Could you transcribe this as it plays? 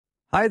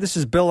Hi, this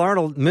is Bill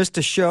Arnold. Missed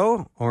a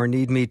show or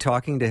need me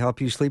talking to help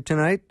you sleep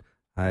tonight?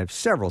 I have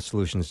several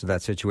solutions to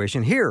that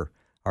situation. Here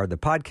are the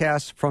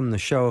podcasts from the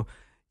show.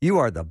 You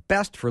are the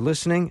best for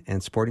listening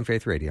and supporting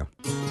Faith Radio.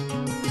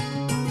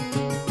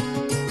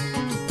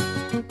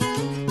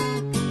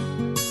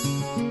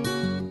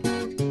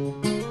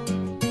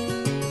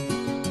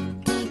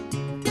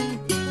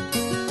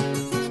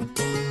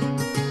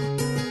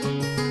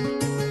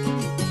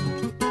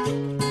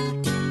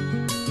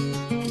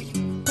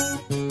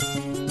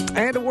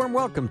 And a warm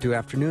welcome to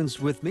Afternoons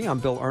with me. I'm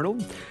Bill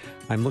Arnold.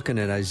 I'm looking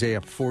at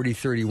Isaiah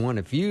 40:31.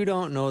 If you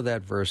don't know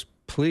that verse,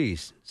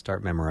 please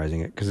start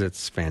memorizing it because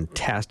it's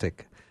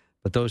fantastic.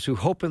 But those who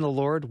hope in the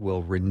Lord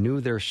will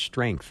renew their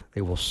strength.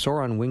 They will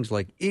soar on wings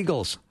like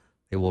eagles.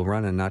 They will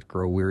run and not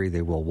grow weary.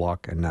 They will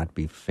walk and not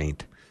be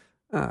faint.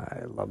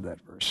 I love that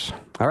verse.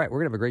 All right, we're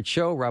going to have a great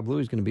show. Rob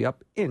Louie is going to be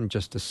up in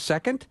just a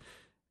second,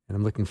 and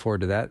I'm looking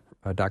forward to that.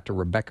 Dr.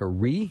 Rebecca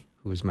Ree,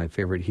 who is my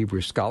favorite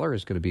Hebrew scholar,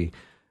 is going to be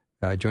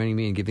joining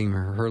me and giving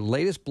her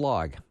latest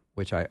blog,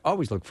 which I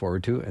always look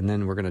forward to. And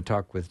then we're going to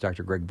talk with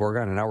Dr. Greg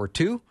Borgon in hour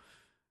 2. We're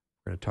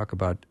going to talk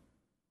about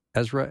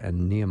Ezra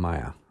and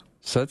Nehemiah.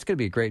 So it's going to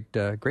be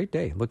a great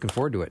day. Looking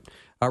forward to it.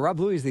 Rob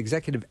Louie is the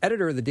executive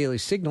editor of the Daily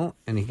Signal,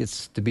 and he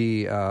gets to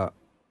be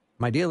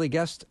my daily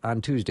guest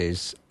on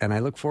Tuesdays, and I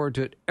look forward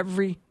to it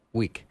every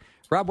week.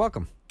 Rob,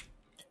 welcome.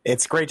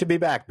 It's great to be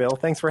back, Bill.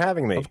 Thanks for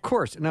having me. Of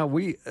course. Now,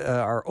 we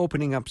are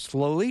opening up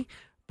slowly,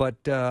 but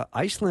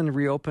Iceland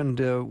reopened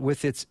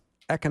with its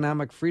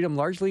economic freedom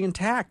largely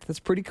intact.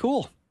 That's pretty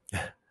cool.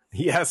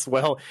 Yes,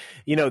 well,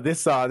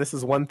 this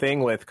is one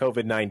thing with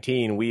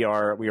COVID-19. We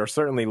are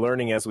certainly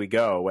learning as we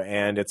go,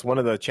 and it's one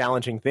of the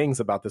challenging things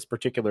about this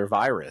particular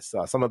virus.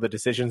 Some of the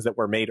decisions that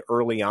were made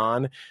early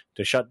on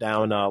to shut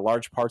down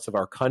large parts of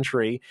our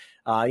country,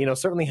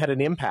 certainly had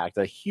an impact,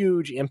 a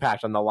huge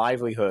impact on the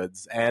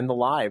livelihoods and the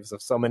lives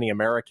of so many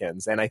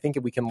Americans. And I think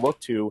if we can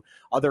look to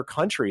other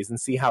countries and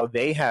see how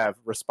they have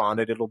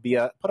responded, it'll be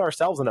put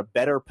ourselves in a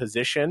better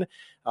position.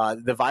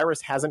 The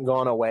virus hasn't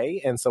gone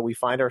away, and so we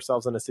find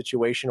ourselves in a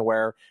situation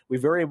where we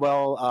very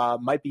well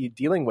might be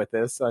dealing with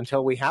this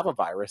until we have a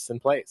virus in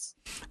place.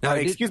 Now,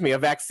 a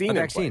vaccine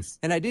in place.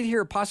 And I did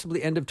hear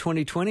possibly end of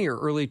 2020 or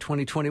early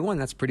 2021.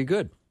 That's pretty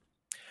good.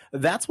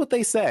 That's what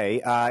they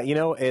say.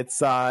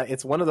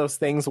 It's one of those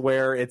things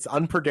where it's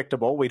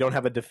unpredictable. We don't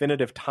have a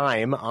definitive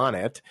time on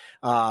it.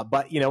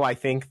 But I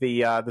think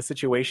the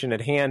situation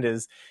at hand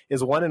is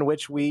one in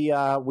which we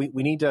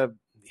need to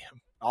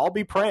all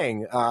be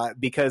praying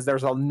because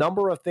there's a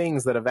number of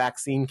things that a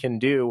vaccine can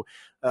do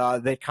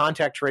that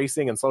contact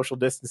tracing and social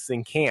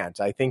distancing can't.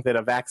 I think that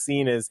a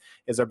vaccine is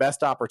our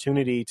best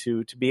opportunity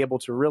to be able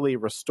to really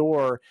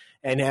restore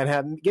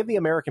and give the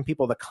American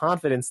people the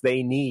confidence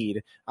they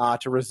need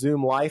to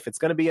resume life. It's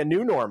going to be a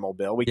new normal,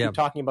 Bill. We keep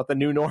talking about the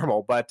new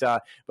normal, but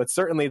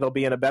certainly they'll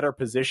be in a better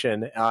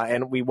position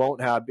and we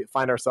won't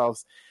find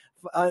ourselves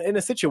in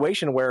a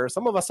situation where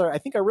some of us are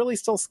really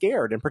still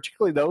scared, and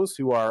particularly those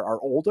who are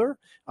older,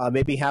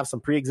 maybe have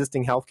some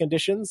pre-existing health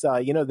conditions.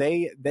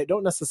 They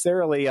don't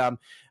necessarily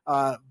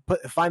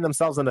find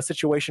themselves in a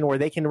situation where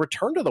they can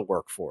return to the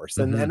workforce,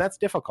 and that's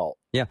difficult.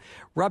 Yeah.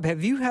 Rob,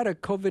 have you had a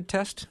COVID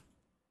test?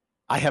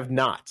 I have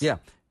not. Yeah.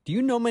 Do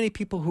you know many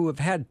people who have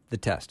had the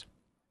test?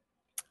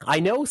 I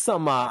know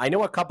I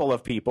know a couple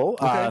of people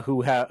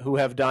who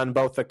have done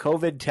both the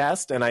COVID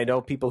test, and I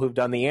know people who've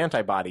done the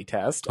antibody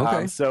test.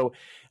 Okay.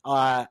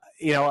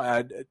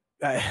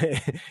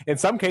 In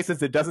some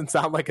cases, it doesn't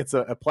sound like it's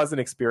a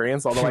pleasant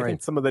experience, although I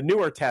think some of the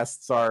newer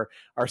tests are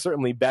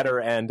certainly better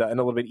and a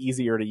little bit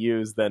easier to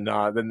use than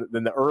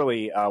the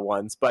early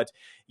ones. But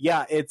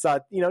yeah, it's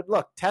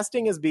look,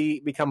 testing has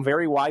become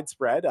very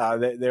widespread.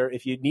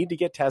 If you need to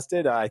get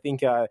tested, I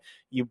think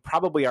you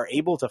probably are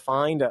able to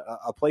find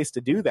a place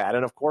to do that.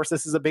 And of course,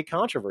 this is a big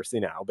controversy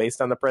now,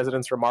 based on the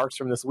president's remarks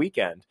from this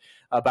weekend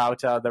about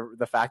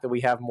the fact that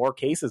we have more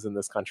cases in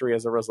this country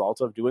as a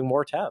result of doing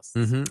more tests.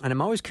 Mm-hmm. And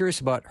I'm always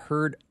curious about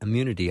herd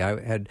immunity.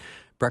 I had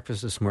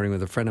breakfast this morning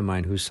with a friend of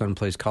mine whose son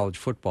plays college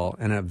football,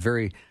 and a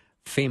very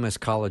famous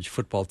college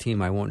football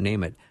team. I won't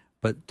name it.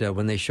 But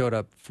when they showed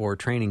up for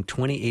training,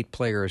 28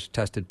 players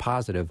tested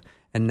positive,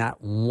 and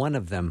not one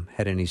of them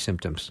had any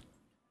symptoms.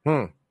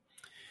 Yeah,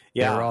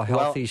 they were all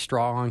healthy,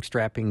 strong,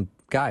 strapping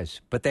guys,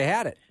 but they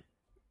had it.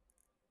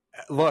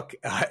 Look,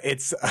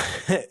 it's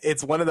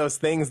one of those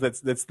things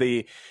that's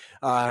the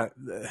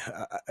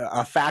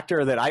a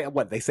factor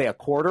that they say a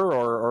quarter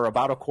or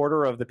about a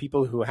quarter of the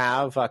people who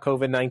have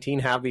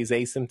COVID-19 have these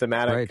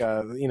asymptomatic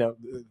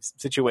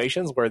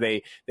situations where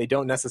they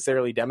don't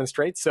necessarily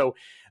demonstrate. So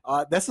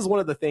this is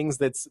one of the things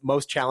that's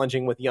most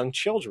challenging with young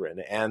children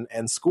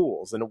and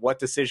schools, and what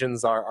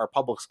decisions our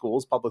public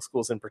schools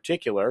in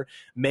particular,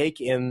 make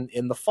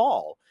in the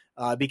fall.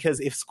 Because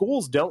if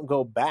schools don't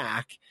go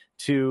back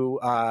to,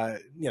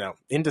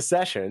 into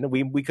session,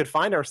 we could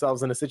find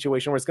ourselves in a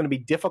situation where it's going to be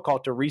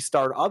difficult to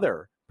restart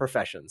other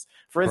professions.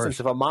 For Of instance,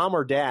 course. if a mom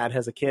or dad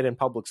has a kid in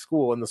public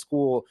school and the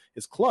school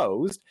is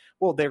closed,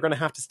 well, they're going to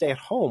have to stay at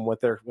home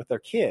with their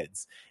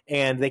kids,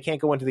 and they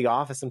can't go into the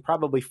office and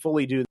probably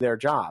fully do their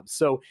jobs.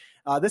 So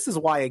this is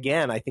why,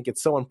 again, I think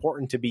it's so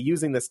important to be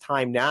using this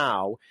time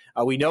now.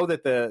 We know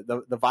that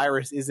the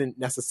virus isn't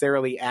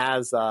necessarily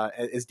as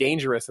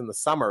dangerous in the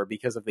summer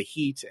because of the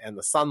heat and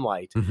the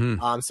sunlight.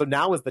 Mm-hmm. So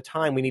now is the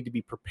time we need to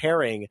be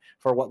preparing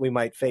for what we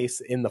might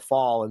face in the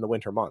fall and the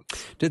winter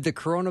months. Did the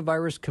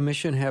Coronavirus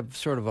Commission have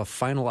sort of a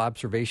final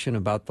observation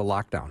about the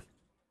lockdown?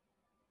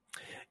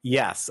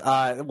 Yes.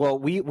 Well,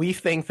 we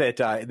think that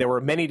there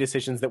were many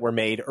decisions that were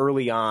made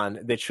early on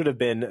that should have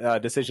been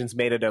decisions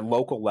made at a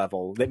local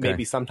level that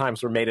maybe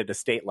sometimes were made at a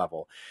state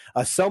level.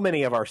 So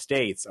many of our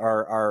states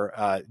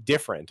are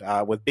different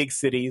with big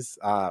cities,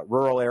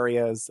 rural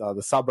areas,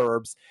 the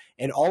suburbs,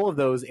 and all of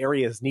those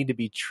areas need to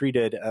be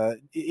treated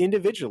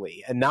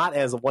individually and not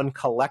as one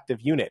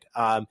collective unit.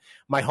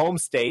 My home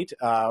state,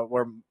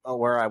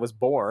 where I was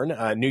born,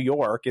 New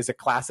York, is a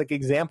classic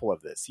example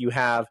of this. You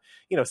have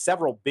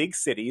several big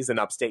cities in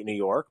upstate New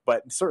York,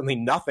 but certainly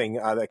nothing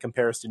that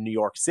compares to New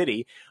York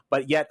City.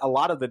 But yet a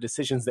lot of the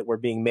decisions that were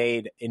being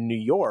made in New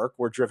York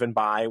were driven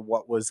by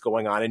what was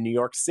going on in New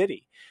York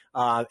City.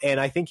 And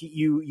I think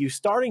you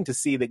starting to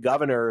see the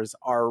governors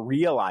are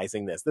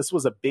realizing this. This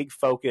was a big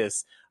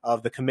focus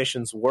of the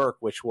commission's work,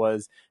 which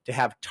was to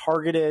have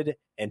targeted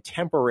and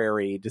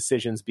temporary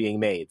decisions being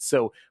made.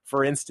 So,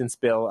 for instance,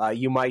 Bill,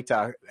 you might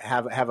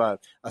have a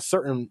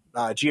certain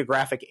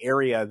geographic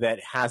area that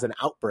has an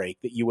outbreak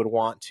that you would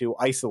want to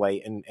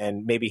isolate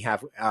and maybe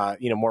have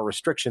more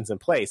restrictions in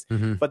place.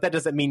 Mm-hmm. But that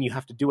doesn't mean you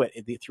have to do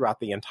it throughout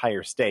the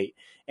entire state.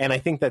 And I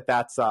think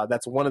that's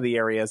one of the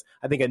areas.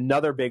 I think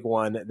another big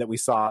one that we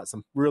saw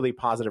some really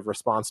positive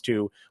response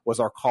to was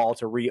our call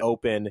to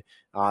reopen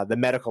the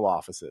medical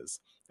offices.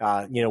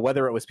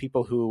 Whether it was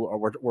people who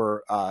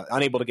were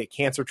unable to get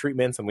cancer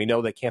treatments, and we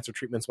know that cancer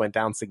treatments went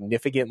down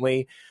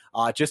significantly,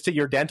 just to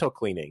your dental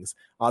cleanings.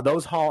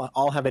 Those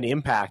all have an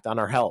impact on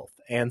our health.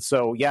 And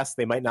so, yes,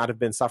 they might not have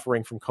been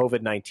suffering from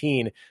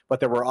COVID-19, but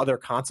there were other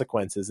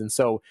consequences. And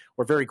so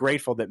we're very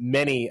grateful that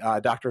many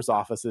doctors'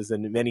 offices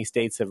in many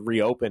states have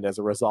reopened as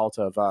a result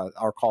of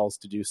our calls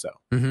to do so.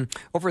 Mm-hmm.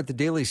 Over at the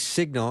Daily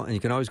Signal, and you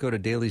can always go to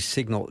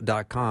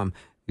dailysignal.com,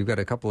 you've got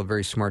a couple of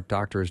very smart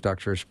doctors,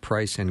 Doctors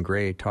Price and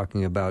Gray,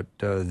 talking about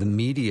the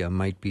media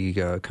might be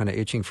kind of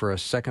itching for a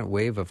second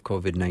wave of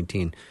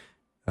COVID-19.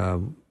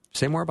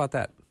 Say more about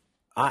that.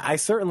 I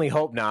certainly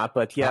hope not,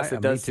 but yes,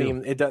 it does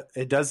seem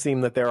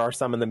that there are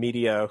some in the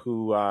media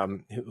who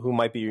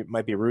might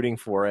be rooting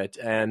for it,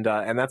 and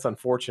that's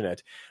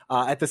unfortunate.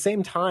 At the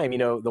same time,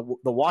 the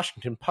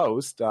Washington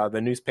Post,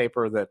 the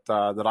newspaper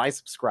that I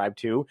subscribe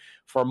to,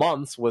 for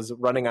months was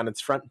running on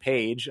its front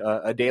page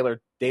a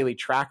daily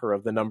tracker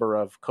of the number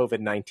of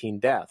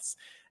COVID-19 deaths.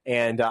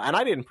 And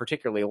I didn't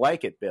particularly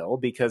like it, Bill,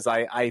 because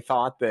I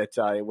thought that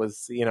it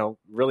was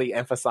really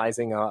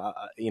emphasizing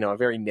a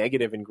very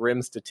negative and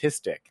grim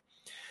statistic.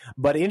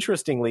 But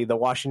interestingly, the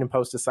Washington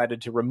Post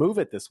decided to remove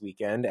it this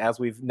weekend, as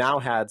we've now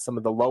had some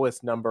of the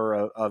lowest number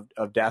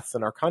of deaths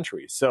in our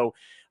country. So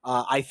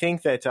I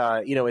think that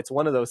it's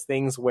one of those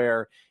things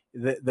where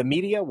the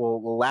media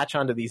will latch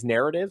onto these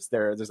narratives.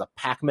 There's a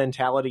pack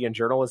mentality in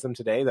journalism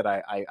today that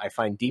I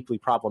find deeply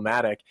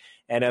problematic.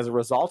 And as a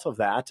result of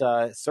that,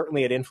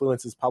 certainly it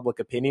influences public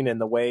opinion in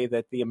the way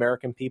that the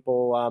American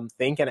people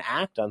think and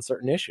act on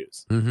certain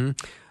issues. Mm-hmm.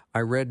 I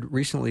read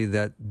recently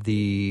that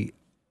the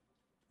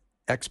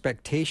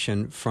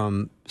expectation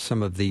from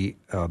some of the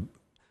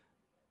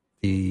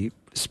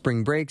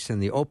spring breaks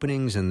and the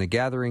openings and the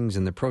gatherings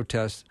and the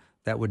protests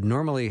that would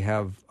normally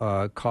have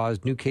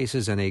caused new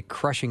cases and a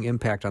crushing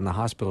impact on the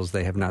hospitals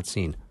they have not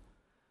seen,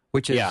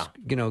 which is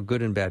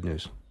good and bad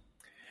news.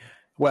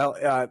 Well,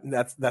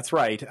 that's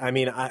right. I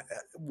mean,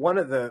 one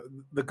of the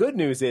good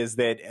news is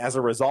that as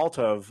a result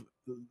of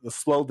the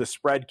Slow the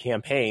Spread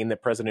campaign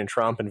that President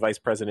Trump and Vice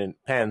President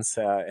Pence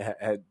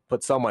had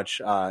put so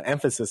much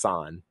emphasis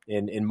on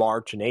in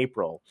March and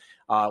April,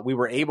 we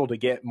were able to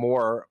get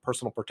more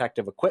personal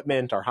protective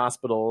equipment. Our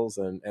hospitals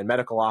and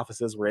medical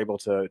offices were able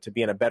to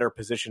be in a better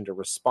position to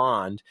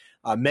respond.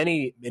 In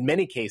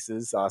many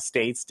cases,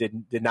 states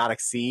did not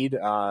exceed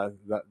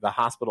the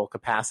hospital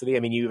capacity. I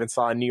mean, you even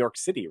saw in New York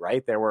City,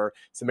 right? There were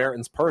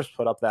Samaritan's Purse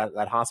put up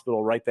that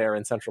hospital right there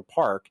in Central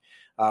Park,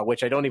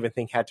 which I don't even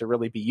think had to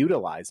really be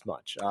utilized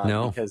much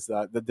because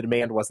the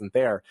demand wasn't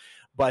there.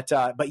 But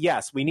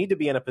yes, we need to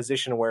be in a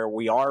position where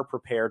we are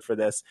prepared for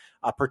this,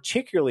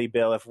 particularly,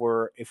 Bill, if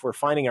we're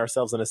finding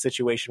ourselves in a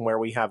situation where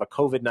we have a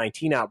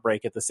COVID-19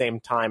 outbreak at the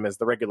same time as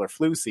the regular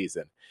flu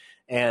season,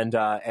 and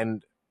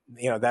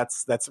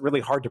that's really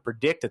hard to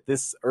predict at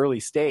this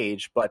early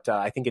stage. But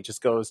I think it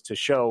just goes to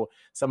show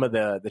some of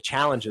the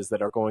challenges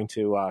that are going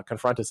to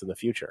confront us in the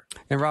future.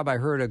 And Rob, I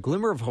heard a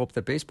glimmer of hope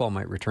that baseball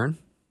might return.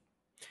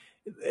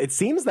 It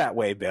seems that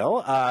way,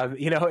 Bill.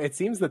 It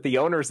seems that the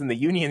owners and the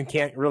union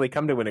can't really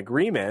come to an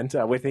agreement,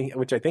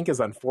 which I think is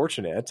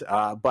unfortunate.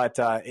 But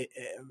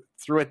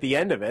through at the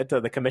end of it.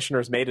 The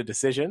commissioners made a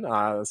decision,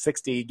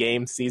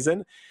 60-game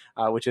season,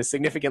 which is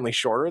significantly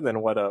shorter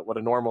than what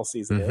a normal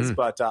season is.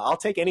 But I'll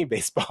take any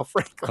baseball,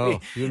 frankly,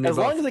 as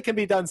long as it can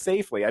be done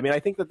safely. I mean, I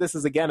think that this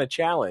is, again, a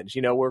challenge.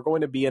 We're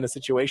going to be in a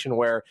situation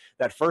where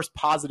that first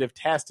positive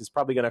test is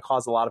probably going to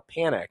cause a lot of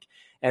panic.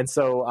 And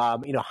so,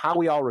 how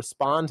we all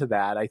respond to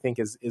that, I think,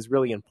 is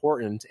really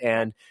important.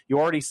 And you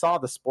already saw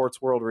the sports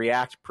world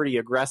react pretty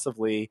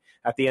aggressively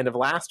at the end of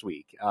last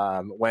week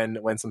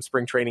when some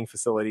spring training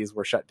facilities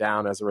were shut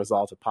down as a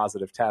result of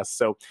positive tests.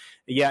 So,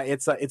 yeah,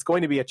 it's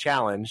going to be a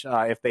challenge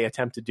if they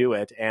attempt to do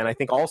it. And I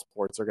think all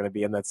sports are going to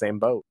be in that same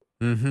boat.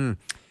 Mm-hmm.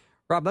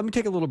 Rob, let me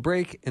take a little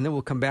break, and then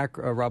we'll come back.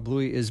 Rob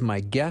Louie is my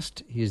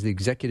guest. He is the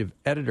executive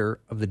editor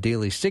of the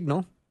Daily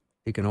Signal.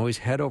 You can always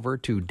head over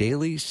to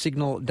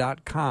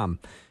dailysignal.com.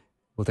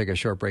 We'll take a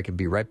short break and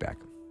be right back.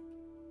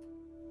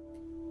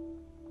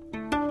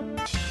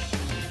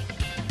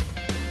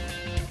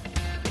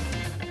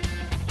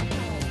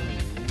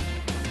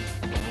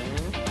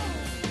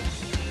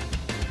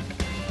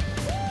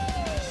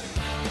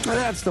 Well,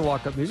 that's the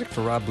walk-up music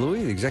for Rob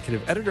Louie, the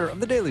executive editor of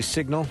the Daily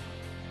Signal.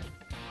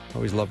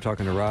 Always love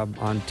talking to Rob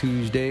on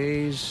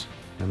Tuesdays.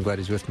 I'm glad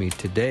he's with me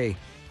today.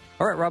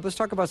 All right, Rob, let's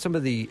talk about some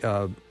of the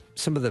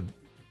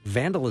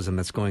vandalism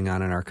that's going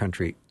on in our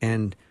country,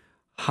 and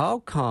how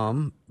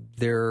come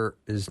there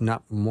is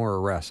not more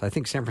arrests? I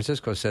think San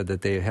Francisco said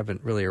that they haven't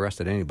really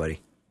arrested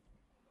anybody.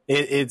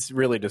 It's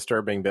really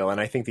disturbing, Bill,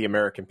 and I think the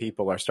American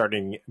people are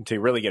starting to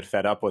really get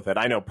fed up with it.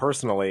 I know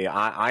personally,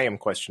 I am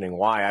questioning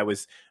why. I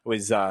was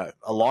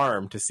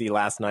alarmed to see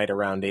last night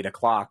around 8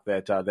 o'clock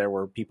that there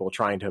were people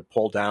trying to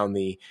pull down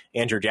the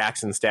Andrew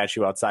Jackson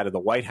statue outside of the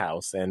White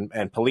House,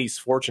 and police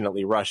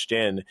fortunately rushed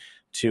in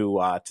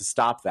to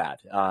stop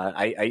that.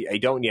 I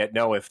don't yet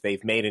know if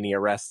they've made any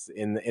arrests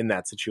in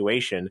that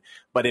situation,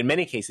 but in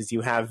many cases you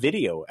have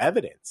video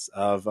evidence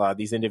of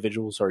these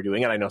individuals who are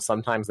doing it. I know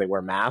sometimes they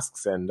wear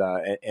masks and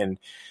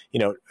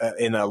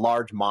in a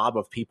large mob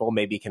of people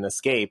maybe can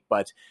escape,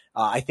 but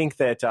I think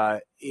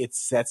that it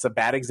sets a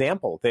bad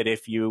example that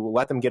if you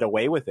let them get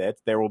away with it,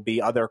 there will be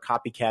other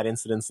copycat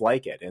incidents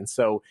like it. And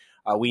so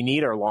we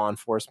need our law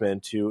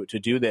enforcement to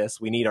do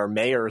this. We need our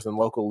mayors and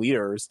local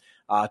leaders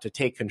to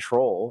take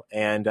control.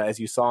 And as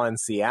you saw in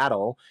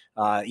Seattle,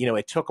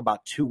 it took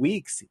about 2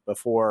 weeks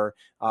before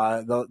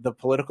the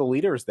political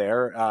leaders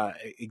there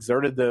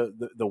exerted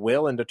the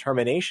will and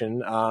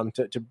determination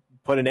to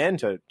put an end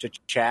to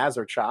Chaz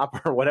or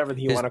Chop or whatever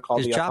you want to call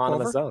the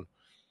autonomous zone.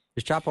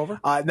 Is Chop over?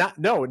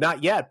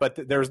 Not yet.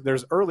 But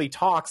there's early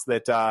talks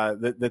that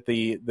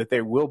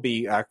they will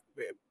be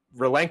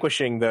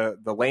relinquishing the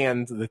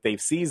land that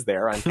they've seized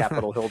there on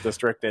Capitol Hill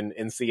District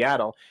in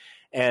Seattle,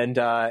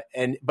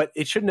 but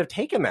it shouldn't have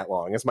taken that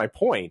long. Is my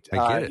point.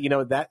 I get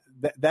it.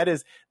 That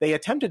is, they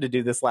attempted to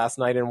do this last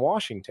night in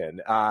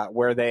Washington,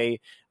 where they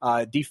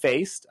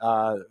defaced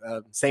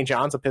St.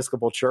 John's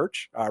Episcopal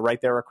Church right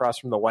there across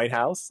from the White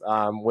House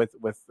with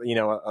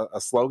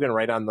a slogan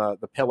right on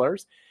the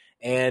pillars.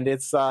 And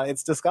it's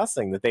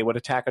disgusting that they would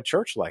attack a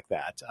church like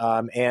that.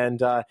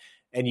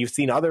 And you've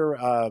seen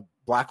other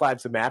Black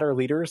Lives Matter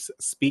leaders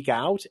speak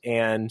out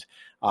and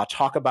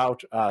talk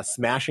about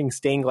smashing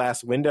stained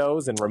glass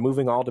windows and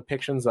removing all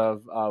depictions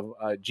of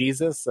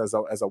Jesus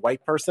as a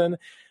white person.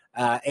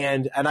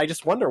 And I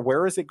just wonder,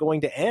 where is it going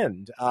to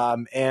end?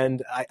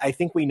 And I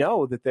think we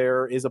know that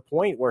there is a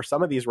point where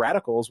some of these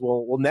radicals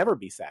will never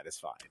be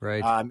satisfied.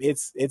 Right.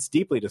 It's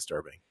deeply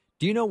disturbing.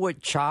 Do you know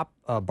what Chop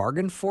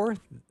bargained for?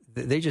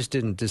 They just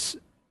didn't just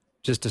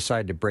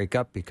decide to break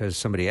up because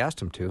somebody asked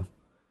them to.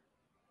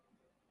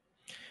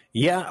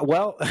 Yeah,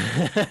 well,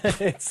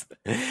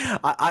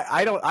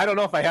 I don't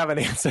know if I have an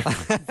answer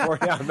for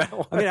you on that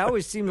one. I mean, it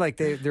always seemed like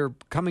they're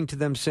coming to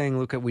them saying,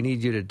 "Look, we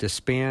need you to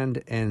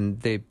disband," and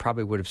they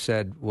probably would have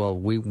said, "Well,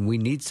 we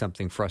need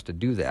something for us to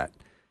do that,"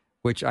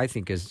 which I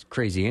think is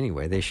crazy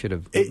anyway. They should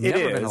have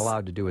never been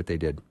allowed to do what they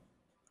did.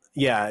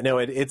 Yeah, no,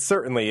 it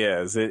certainly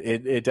is.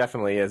 It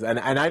definitely is, and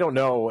I don't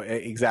know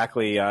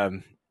exactly.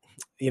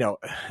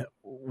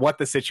 What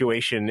the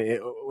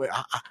situation.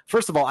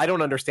 First of all, I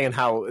don't understand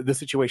how the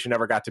situation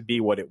ever got to be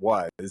what it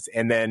was,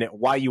 and then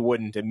why you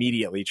wouldn't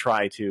immediately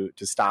try to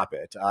stop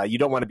it. You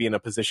don't want to be in a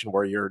position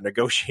where you're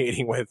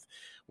negotiating with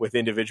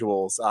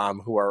individuals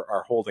who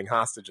are holding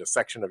hostage a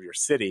section of your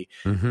city.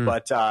 Mm-hmm.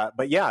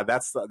 But yeah,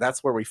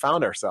 that's where we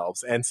found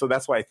ourselves, and so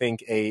that's why I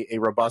think a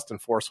robust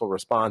and forceful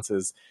response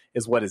is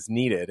what is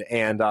needed,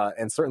 and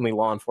certainly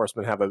law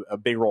enforcement have a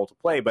big role to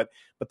play. But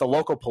the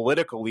local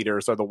political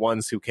leaders are the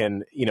ones who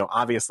can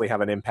obviously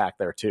have an impact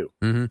there too.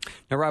 Mm-hmm.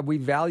 Now, Rob, we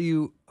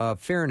value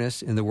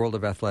fairness in the world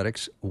of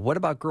athletics. What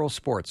about girls'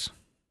 sports?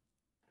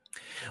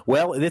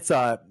 Well, it's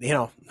a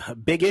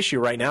big issue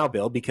right now,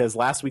 Bill, because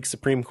last week's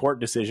Supreme Court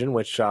decision,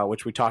 which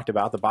we talked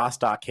about, the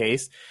Bostock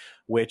case,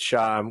 which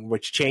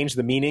changed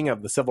the meaning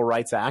of the Civil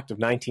Rights Act of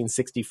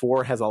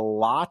 1964, has a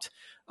lot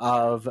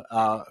of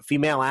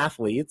female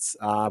athletes,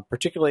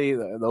 particularly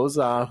those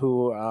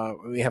who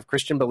have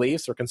Christian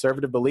beliefs or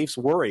conservative beliefs,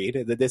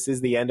 worried that this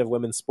is the end of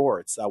women's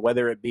sports,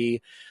 whether it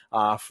be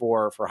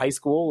for high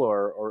school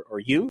or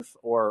youth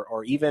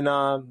or even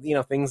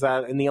things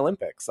in the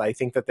Olympics. I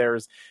think that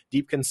there's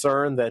deep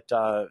concern that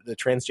the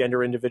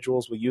transgender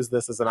individuals will use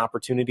this as an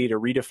opportunity to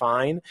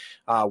redefine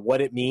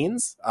what it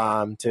means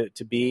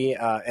to be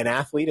an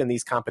athlete in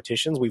these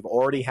competitions. We've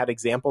already had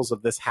examples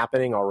of this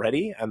happening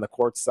already, and the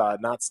courts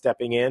not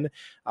stepping in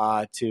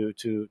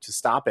to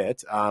stop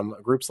it.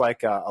 Groups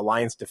like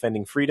Alliance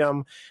Defending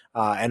Freedom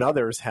and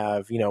others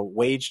have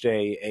waged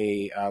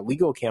a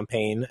legal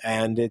campaign,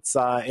 and it's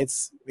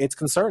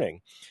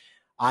concerning.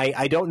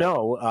 I don't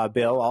know,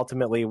 Bill,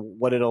 ultimately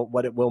what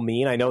it will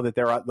mean. I know that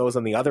there are those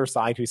on the other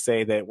side who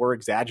say that we're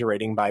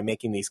exaggerating by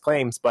making these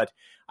claims, but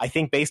I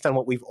think based on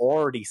what we've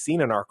already seen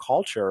in our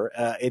culture,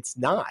 it's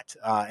not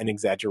an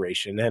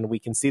exaggeration, and we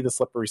can see the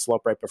slippery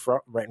slope right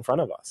in front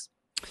of us.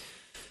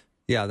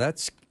 Yeah,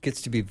 that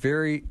gets to be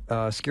very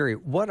scary.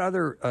 What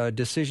other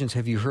decisions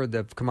have you heard that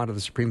have come out of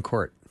the Supreme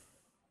Court?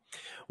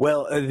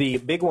 Well, the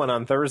big one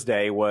on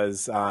Thursday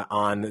was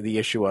on the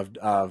issue of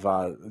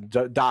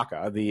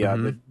DACA,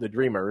 the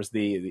Dreamers,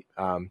 the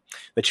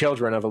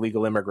children of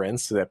illegal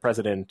immigrants that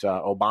President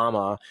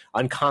Obama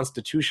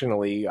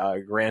unconstitutionally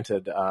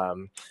granted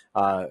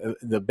the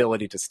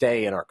ability to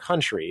stay in our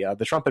country.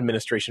 The Trump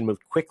administration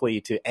moved quickly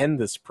to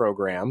end this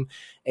program,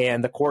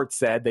 and the court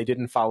said they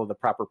didn't follow the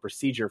proper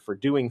procedure for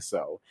doing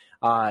so.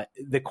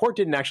 The court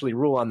didn't actually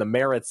rule on the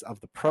merits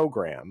of the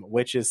program,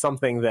 which is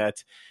something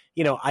that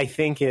I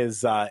think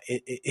is a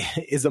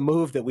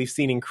move that we've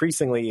seen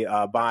increasingly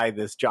by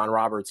this John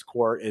Roberts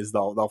court. Is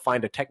they'll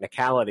find a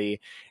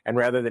technicality, and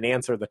rather than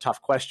answer the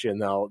tough question,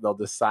 they'll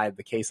decide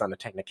the case on a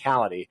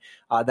technicality.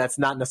 That's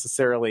not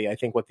necessarily, I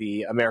think, what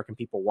the American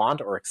people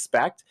want or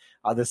expect.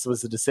 This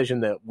was a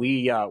decision that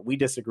we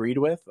disagreed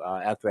with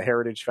at the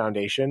Heritage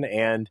Foundation,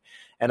 and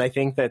I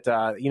think that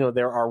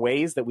there are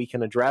ways that we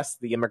can address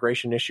the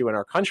immigration issue in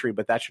our country,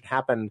 but that should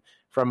happen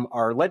from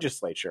our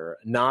legislature,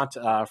 not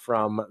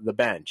from the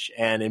bench.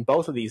 And in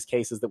both of these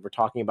cases that we're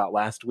talking about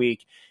last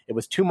week, it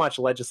was too much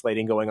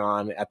legislating going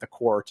on at the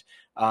court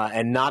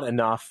and not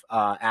enough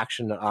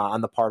action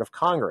on the part of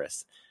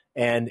Congress.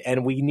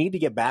 And we need to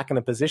get back in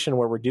a position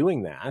where we're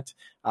doing that.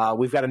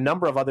 We've got a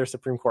number of other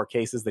Supreme Court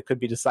cases that could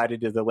be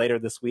decided either later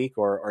this week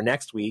or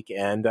next week,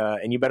 and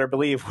you better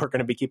believe we're going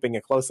to be keeping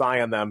a close eye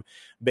on them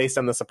based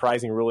on the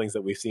surprising rulings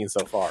that we've seen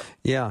so far.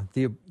 Yeah,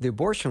 the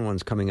abortion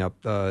one's coming up.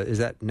 Is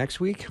that next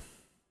week?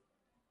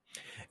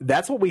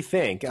 That's what we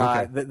think.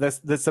 Okay.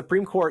 The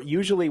Supreme Court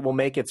usually will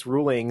make its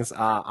rulings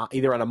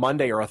either on a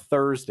Monday or a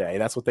Thursday.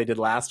 That's what they did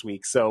last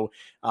week. So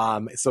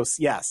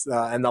yes,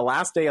 and the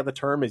last day of the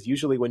term is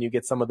usually when you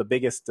get some of the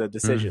biggest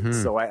decisions.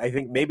 Mm-hmm. So I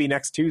think maybe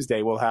next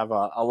Tuesday we'll have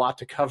a lot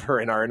to cover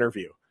in our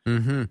interview.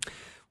 Mm-hmm.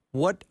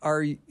 What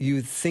are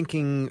you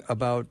thinking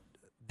about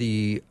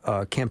the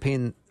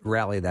campaign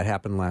rally that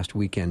happened last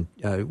weekend?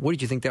 What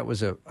did you think? That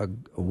was a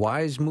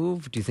wise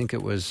move? Do you think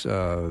it was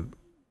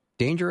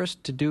dangerous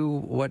to do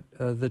what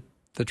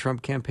the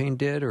Trump campaign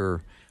did,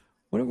 or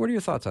what are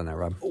your thoughts on that,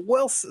 Rob?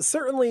 Well,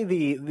 certainly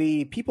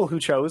the people who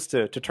chose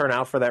to turn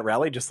out for that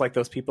rally, just like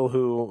those people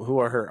who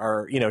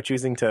are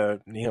choosing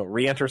to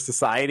re-enter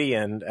society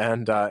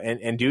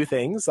and do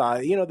things,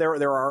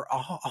 there are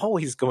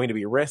always going to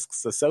be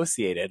risks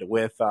associated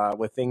with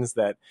things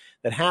that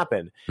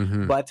happen.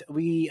 Mm-hmm. But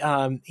we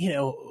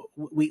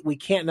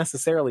can't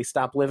necessarily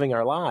stop living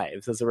our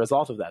lives as a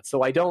result of that.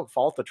 So I don't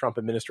fault the Trump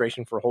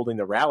administration for holding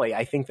the rally.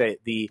 I think that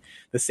the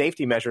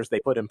safety measures they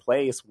put in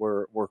place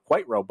were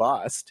quite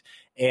robust.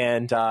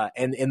 And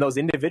those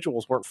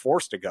individuals weren't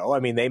forced to go. I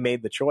mean, they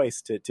made the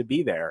choice to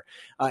be there.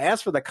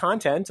 As for the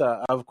content,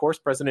 of course,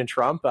 President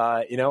Trump,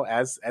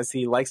 as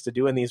he likes to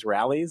do in these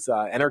rallies,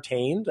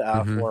 entertained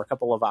for a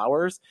couple of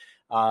hours.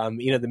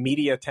 The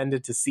media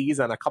tended to seize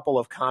on a couple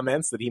of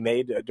comments that he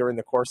made during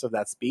the course of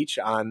that speech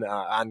on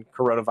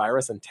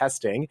coronavirus and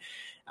testing.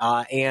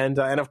 And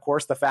of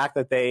course the fact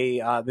that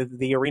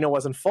the arena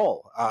wasn't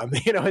full.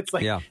 It's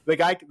like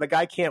the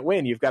guy can't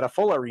win. You've got a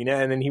full arena,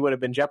 and then he would have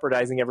been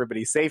jeopardizing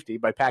everybody's safety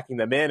by packing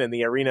them in, and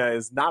the arena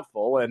is not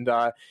full, and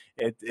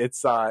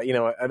it's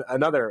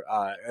another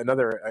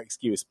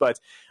excuse. But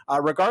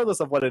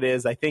regardless of what it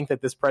is, I think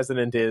that this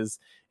president is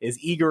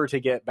eager to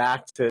get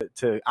back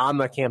to on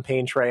the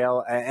campaign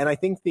trail, and I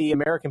think the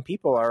American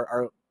people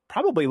are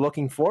probably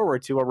looking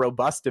forward to a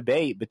robust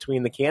debate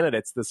between the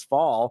candidates this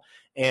fall.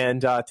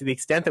 And to the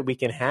extent that we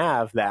can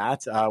have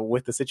that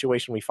with the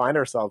situation we find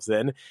ourselves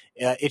in,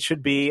 it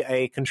should be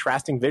a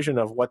contrasting vision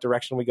of what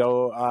direction we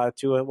go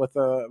with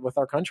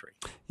our country.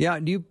 Yeah.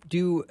 Do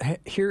you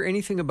hear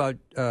anything about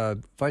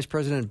Vice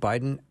President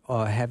Biden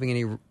having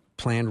any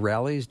planned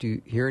rallies? Do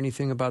you hear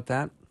anything about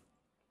that?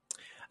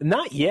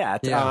 Not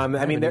yet. Yeah, I mean,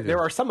 haven't there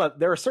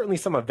either. are certainly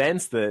some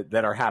events that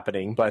are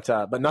happening, but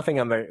nothing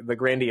on the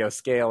grandiose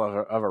scale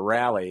of a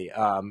rally.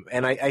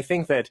 And I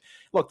think that,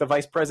 look, the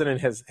vice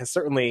president has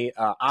certainly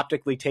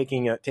optically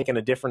taken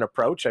a different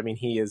approach. I mean,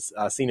 he is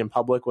seen in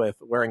public with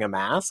wearing a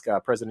mask.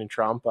 President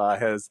Trump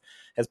has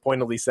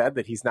pointedly said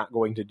that he's not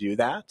going to do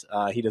that.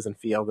 He doesn't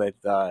feel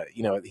that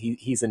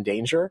he's in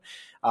danger.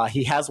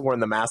 He has worn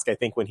the mask, I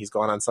think, when he's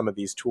gone on some of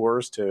these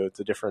tours to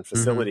different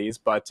facilities.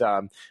 But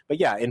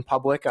yeah, in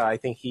public, I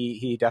think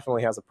he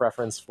definitely has a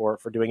preference for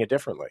doing it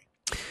differently.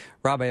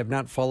 Rob, I have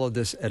not followed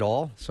this at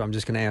all, so I'm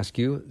just going to ask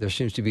you. There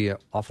seems to be an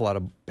awful lot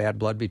of bad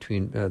blood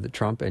between the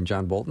Trump and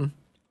John Bolton.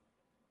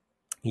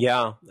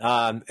 Yeah,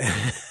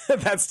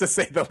 that's to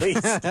say the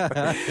least.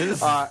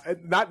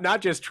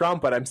 Not just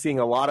Trump, but I'm seeing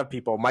a lot of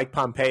people. Mike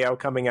Pompeo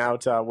coming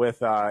out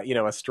with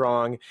a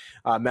strong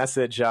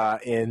message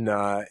in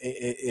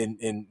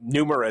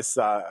numerous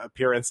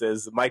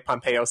appearances. Mike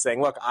Pompeo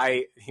saying, "Look,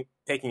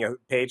 taking a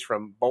page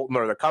from Bolton,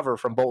 or the cover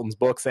from Bolton's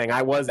book, saying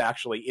I was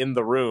actually in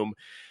the room."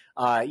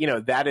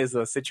 That is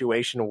a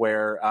situation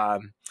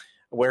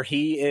where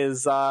he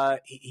is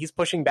he's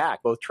pushing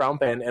back, both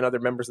Trump and other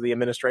members of the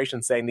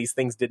administration, saying these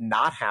things did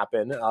not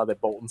happen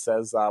that Bolton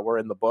says were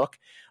in the book.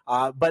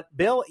 But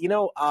Bill,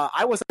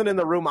 I wasn't in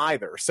the room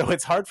either, so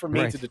it's hard for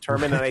me to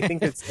determine. And I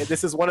think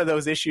this is one of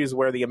those issues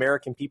where the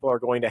American people are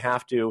going to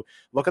have to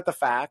look at the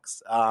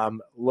facts,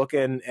 look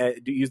and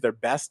use their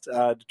best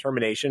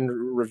determination,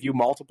 review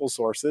multiple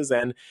sources,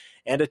 and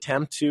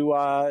attempt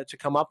to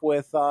come up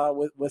with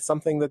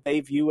something that they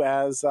view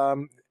as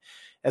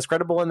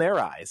credible in their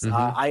eyes.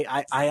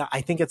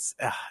 I think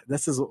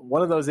this is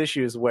one of those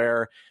issues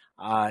where,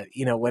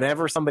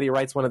 whenever somebody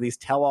writes one of these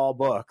tell-all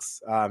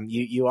books,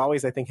 you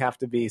always, I think, have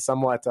to be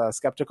somewhat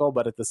skeptical,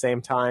 but at the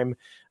same time,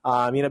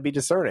 be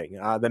discerning.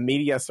 The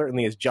media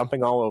certainly is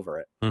jumping all over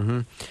it.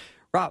 Mm-hmm.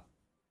 Rob,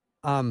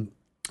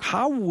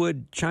 how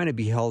would China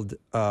be held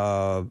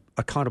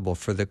accountable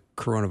for the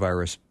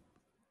coronavirus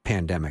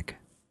pandemic?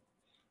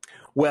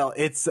 Well,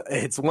 it's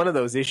one of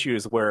those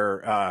issues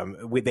where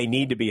they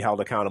need to be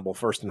held accountable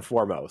first and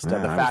foremost.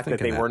 And the fact that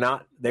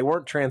they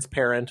weren't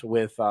transparent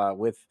with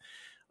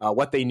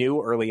what they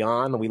knew early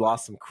on. We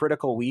lost some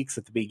critical weeks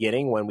at the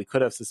beginning when we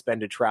could have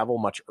suspended travel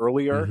much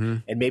earlier,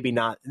 and maybe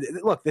not.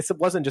 Look, this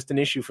wasn't just an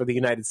issue for the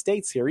United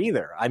States here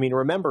either. I mean,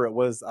 remember, it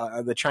was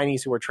the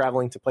Chinese who were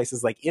traveling to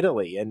places like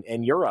Italy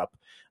and Europe,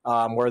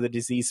 where the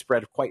disease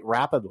spread quite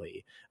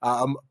rapidly,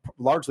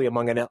 largely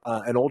among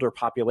an older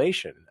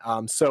population.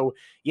 So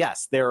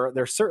yes,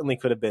 there certainly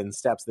could have been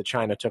steps that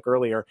China took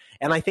earlier.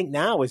 And I think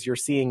now, as you're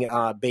seeing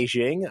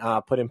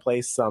Beijing put in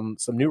place some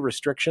new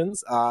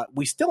restrictions,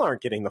 we still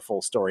aren't getting the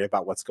full story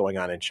about what's going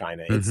on in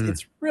China.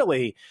 It's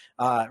really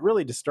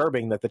really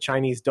disturbing that the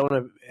Chinese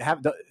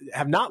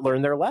have not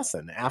learned their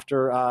lesson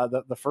after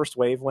the first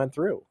wave went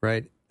through.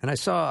 Right. And I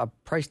saw a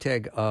price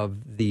tag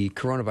of the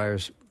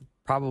coronavirus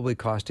probably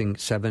costing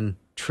 $7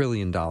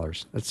 trillion.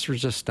 That's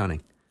just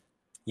stunning.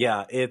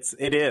 Yeah,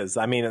 it is.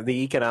 I mean,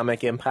 the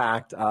economic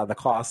impact, the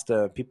cost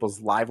to people's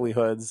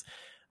livelihoods,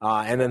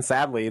 and then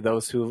sadly,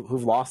 those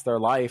who've lost their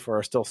life or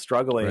are still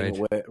struggling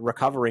with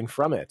recovering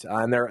from it.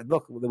 And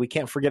we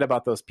can't forget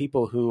about those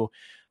people who,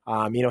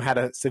 had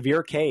a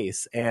severe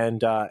case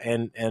and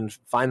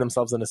find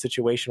themselves in a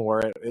situation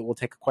where it will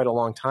take quite a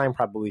long time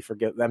probably for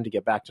them to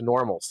get back to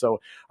normal. So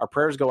our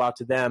prayers go out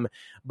to them.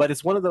 But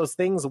it's one of those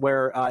things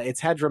where it's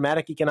had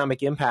dramatic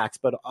economic impacts,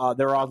 but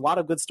there are a lot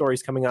of good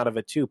stories coming out of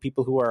it too.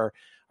 People who are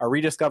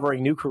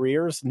rediscovering new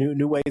careers,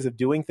 new ways of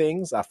doing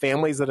things,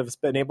 families that have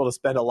been able to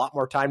spend a lot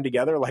more time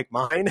together, like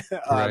mine.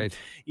 That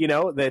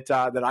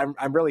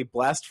I'm really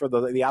blessed for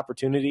the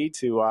opportunity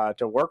to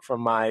work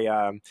from my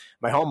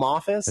home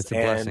office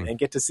and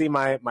get to see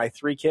my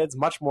three kids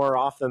much more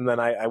often than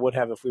I would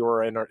have if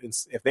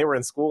they were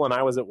in school and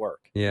I was at work.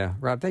 Yeah,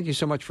 Rob, thank you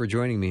so much for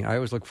joining me. I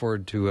always look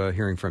forward to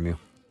hearing from you.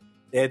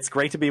 It's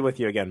great to be with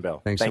you again,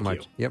 Bill. Thanks so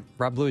much. Yep,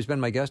 Rob Bluey has been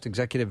my guest,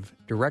 Executive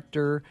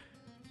Director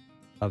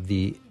of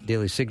the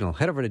Daily Signal.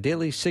 Head over to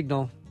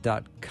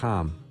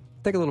dailysignal.com.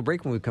 Take a little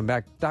break. When we come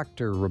back,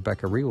 Dr.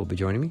 Rebecca Ree will be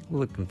joining me. We're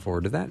looking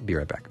forward to that. Be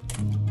right back.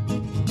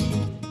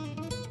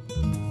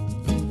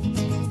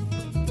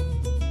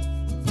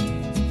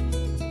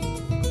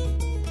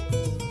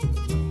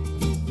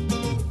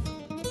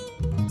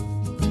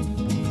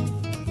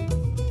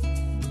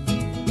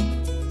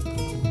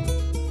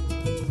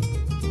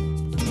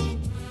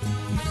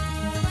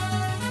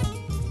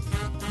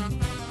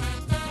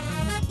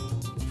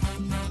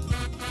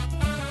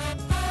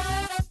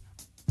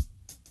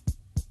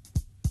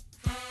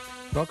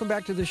 Welcome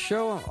back to the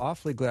show. I'm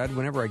awfully glad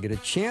whenever I get a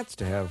chance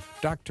to have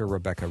Dr.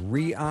 Rebecca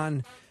Ree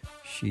on.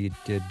 She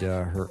did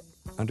her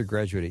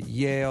undergraduate at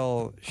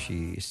Yale.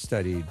 She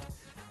studied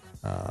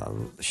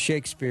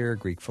Shakespeare,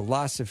 Greek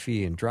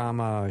philosophy, and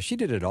drama. She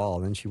did it all.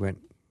 Then she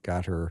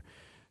got her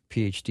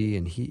PhD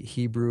in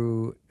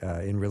Hebrew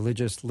in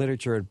religious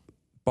literature at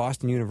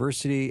Boston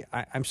University.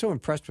 I'm so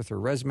impressed with her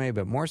resume,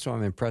 but more so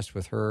I'm impressed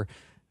with her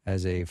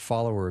as a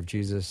follower of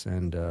Jesus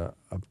and a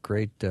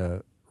great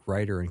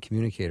writer and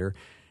communicator.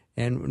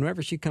 And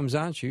whenever she comes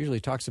on, she usually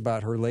talks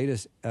about her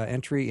latest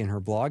entry in her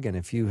blog. And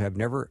if you have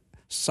never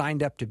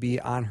signed up to be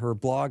on her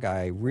blog,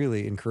 I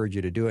really encourage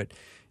you to do it.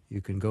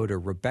 You can go to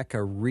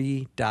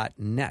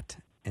RebeccaRee.net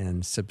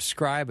and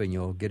subscribe, and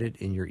you'll get it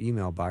in your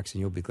email box,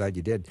 and you'll be glad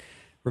you did.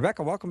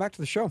 Rebecca, welcome back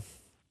to the show.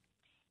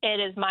 It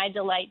is my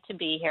delight to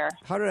be here.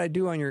 How did I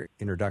do on your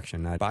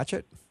introduction? I botch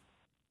it?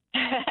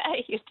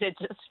 You did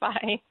just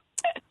fine.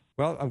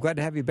 Well, I'm glad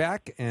to have you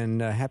back,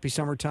 and happy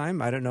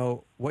summertime. I don't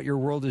know what your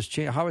world has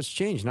changed, how it's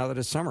changed now that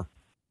it's summer.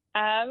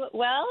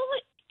 Well,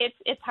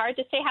 it's hard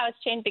to say how it's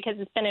changed because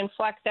it's been in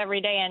flux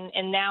every day,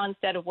 and now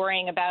instead of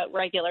worrying about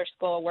regular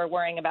school, we're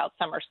worrying about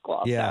summer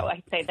school. Yeah. So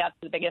I'd say that's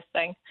the biggest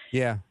thing.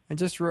 Yeah, and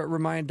just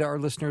remind our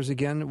listeners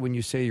again, when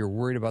you say you're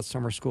worried about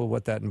summer school,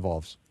 what that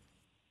involves.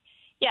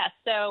 Yeah,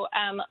 so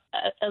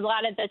a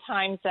lot of the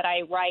times that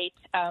I write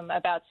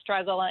about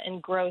struggle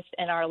and growth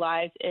in our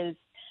lives is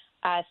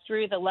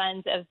through the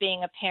lens of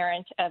being a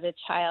parent of a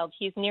child.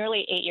 He's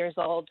nearly 8 years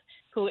old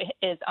who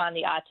is on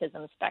the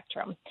autism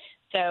spectrum.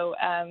 So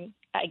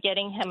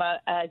getting him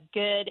a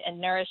good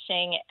and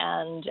nourishing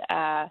and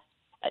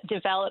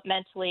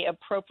developmentally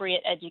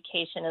appropriate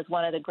education is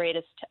one of the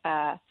greatest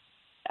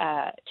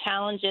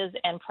challenges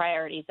and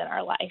priorities in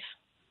our life.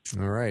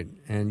 All right.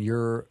 And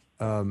your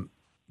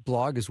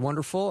blog is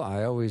wonderful.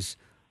 I always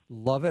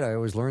love it. I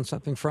always learn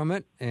something from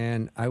it.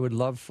 And I would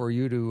love for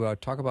you to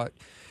talk about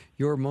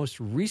your most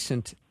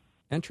recent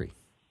entry.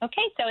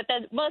 Okay, so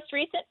the most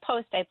recent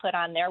post I put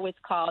on there was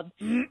called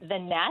The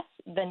Nest.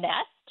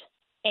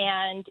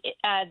 And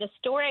the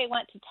story I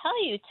want to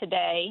tell you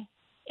today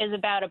is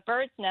about a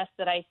bird's nest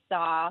that I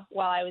saw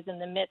while I was in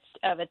the midst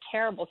of a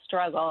terrible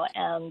struggle,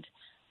 and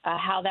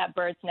how that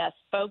bird's nest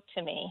spoke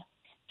to me.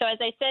 So as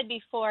I said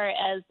before,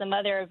 as the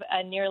mother of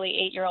a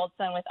nearly 8-year-old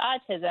son with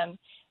autism,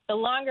 the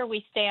longer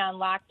we stay on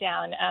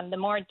lockdown, the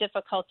more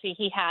difficulty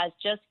he has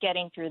just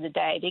getting through the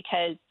day,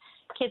 because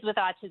kids with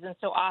autism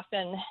so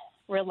often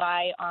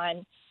rely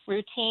on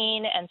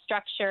routine and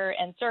structure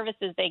and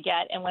services they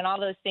get. And when all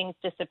those things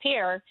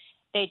disappear,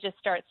 they just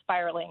start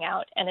spiraling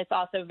out. And it's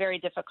also very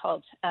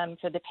difficult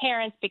for the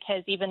parents,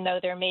 because even though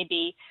there may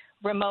be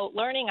remote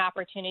learning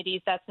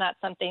opportunities, that's not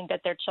something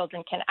that their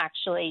children can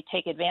actually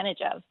take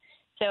advantage of.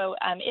 So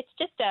it's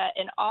just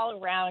an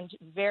all-around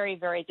very,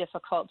 very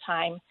difficult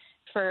time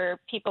for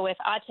people with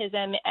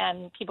autism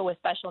and people with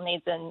special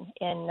needs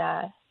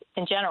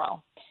in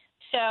general.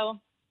 So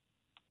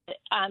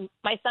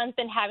my son's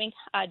been having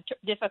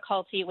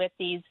difficulty with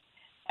these,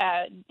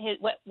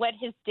 what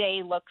his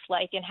day looks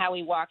like and how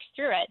he walks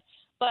through it.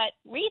 But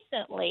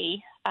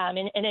recently,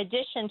 in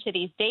addition to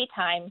these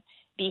daytime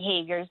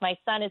behaviors, my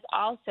son has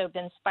also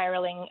been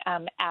spiraling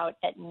out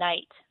at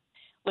night,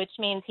 which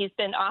means he's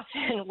been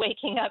often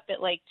waking up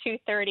at like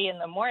 2:30 in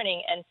the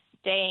morning and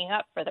staying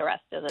up for the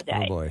rest of the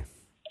day. Oh, boy.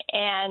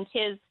 And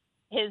his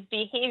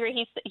behavior,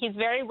 he's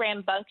very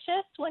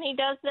rambunctious when he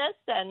does this,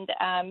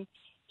 and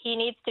he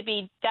needs to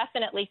be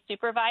definitely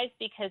supervised,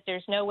 because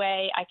there's no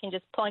way I can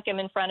just plunk him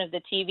in front of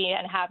the TV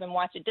and have him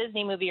watch a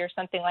Disney movie or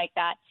something like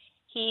that.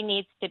 He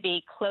needs to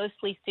be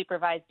closely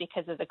supervised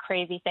because of the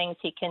crazy things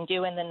he can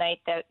do in the night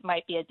that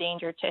might be a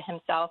danger to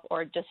himself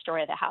or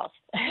destroy the house.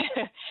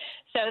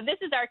 So this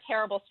is our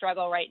terrible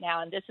struggle right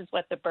now, and this is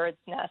what the bird's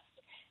nest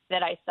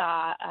that I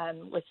saw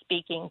was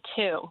speaking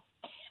to.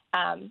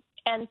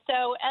 And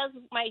so as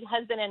my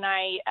husband and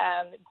I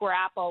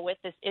grapple with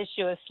this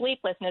issue of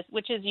sleeplessness,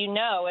 which, as you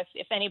know,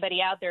 if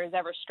anybody out there has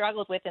ever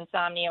struggled with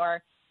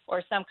insomnia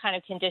or some kind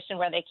of condition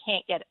where they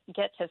can't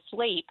get to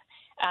sleep,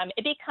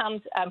 it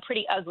becomes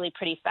pretty ugly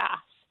pretty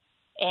fast.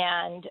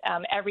 And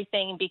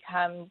everything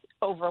becomes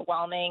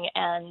overwhelming,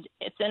 and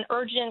it's an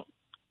urgent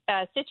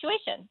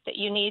situation that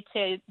you need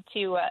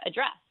to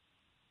address.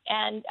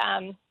 And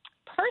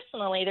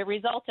personally, the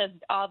result of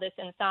all this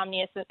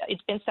insomnia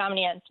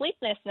and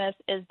sleeplessness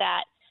is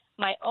that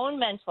my own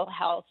mental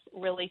health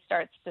really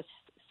starts to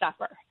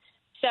suffer.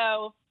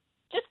 So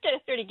just to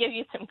sort of give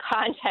you some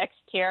context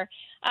here,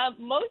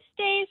 most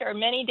days or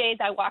many days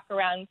I walk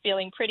around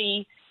feeling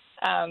pretty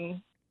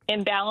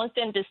imbalanced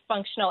and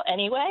dysfunctional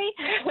anyway.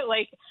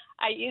 Like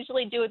I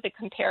usually do the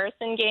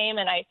comparison game,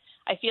 and I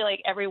feel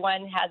like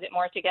everyone has it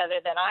more together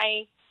than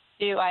I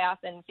do. I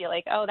often feel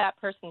like, oh, that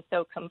person's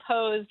so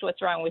composed.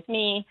 What's wrong with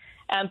me?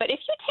 But if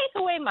you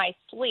take away my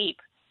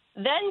sleep,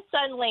 then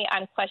suddenly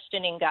I'm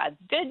questioning God's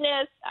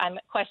goodness. I'm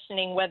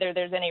questioning whether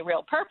there's any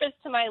real purpose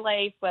to my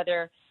life,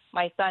 whether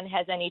my son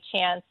has any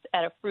chance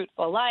at a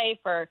fruitful life,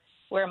 or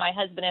where my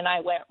husband and I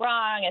went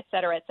wrong, et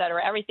cetera, et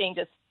cetera. Everything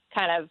just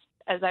kind of,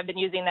 as I've been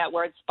using that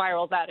word,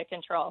 spirals out of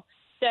control.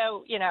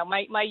 So, you know,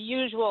 my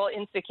usual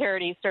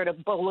insecurities sort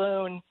of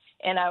balloon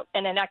in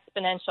an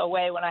exponential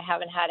way when I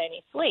haven't had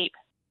any sleep.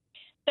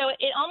 So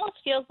it almost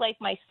feels like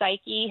my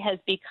psyche has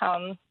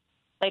become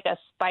like a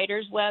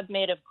spider's web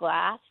made of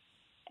glass,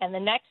 and the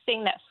next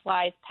thing that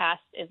flies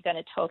past is going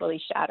to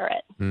totally shatter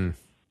it. Mm.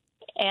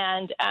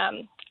 And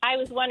I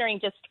was wondering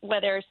just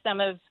whether some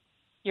of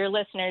your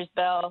listeners,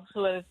 Bill,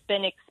 who have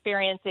been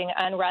experiencing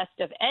unrest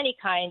of any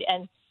kind,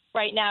 and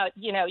right now,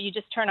 you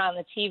just turn on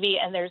the TV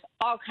and there's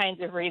all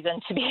kinds of reason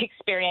to be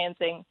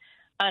experiencing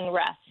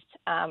unrest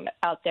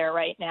out there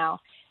right now.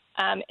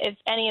 If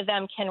any of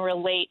them can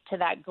relate to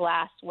that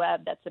glass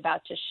web that's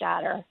about to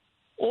shatter,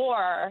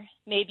 or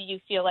maybe you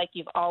feel like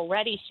you've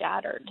already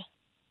shattered.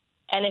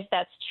 And if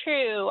that's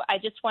true, I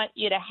just want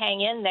you to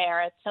hang in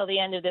there until the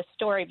end of this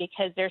story,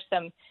 because there's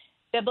some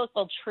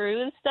biblical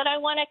truths that I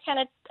want to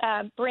kind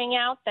of bring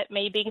out that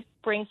maybe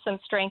bring some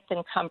strength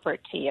and comfort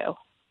to you.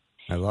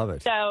 I love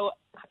it. So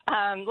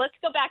let's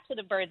go back to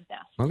the bird's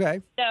nest.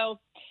 Okay. So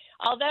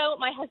although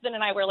my husband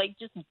and I were like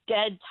just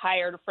dead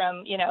tired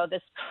from,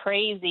 this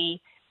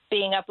crazy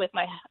being up with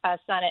my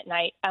son at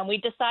night, we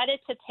decided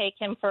to take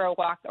him for a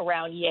walk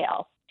around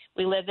Yale.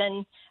 We live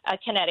in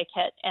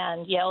Connecticut,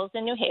 and Yale is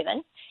in New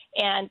Haven.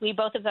 And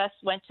both of us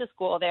went to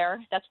school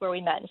there. That's where we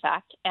met, in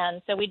fact.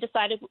 And so we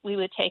decided we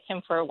would take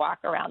him for a walk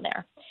around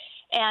there.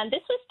 And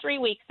this was 3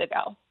 weeks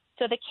ago.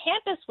 So the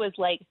campus was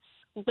like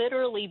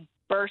literally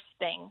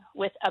bursting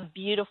with a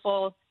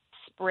beautiful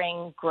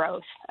spring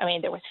growth. I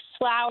mean, there was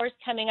flowers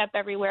coming up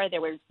everywhere.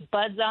 There was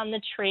buds on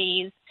the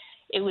trees.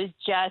 It was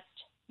just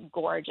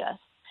gorgeous.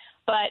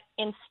 But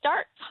in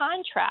stark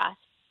contrast,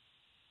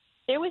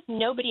 there was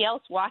nobody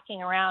else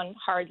walking around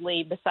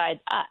hardly besides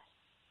us,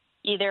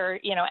 either,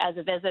 as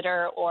a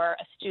visitor or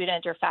a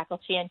student or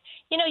faculty. And,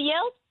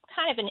 Yale's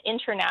kind of an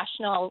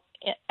international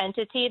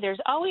entity. There's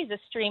always a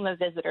stream of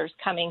visitors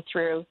coming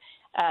through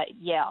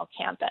Yale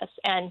campus.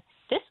 And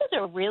this was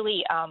a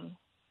really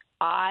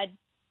odd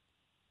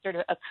sort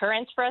of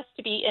occurrence for us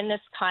to be in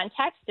this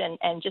context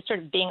and just sort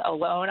of being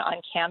alone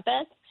on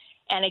campus.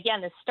 And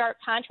again, the stark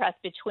contrast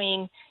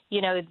between,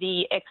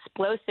 the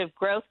explosive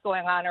growth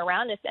going on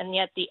around us and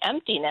yet the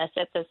emptiness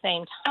at the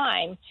same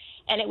time.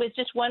 And it was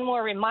just one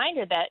more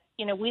reminder that,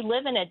 we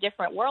live in a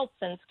different world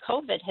since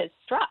COVID has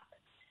struck.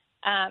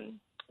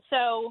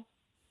 So,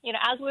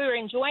 as we were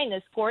enjoying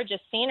this gorgeous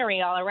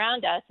scenery all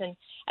around us, and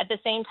at the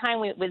same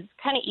time, it was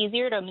kind of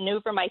easier to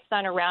maneuver my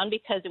son around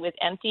because it was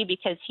empty,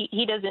 because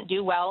he doesn't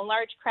do well in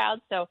large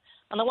crowds. So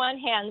on the one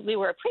hand, we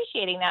were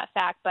appreciating that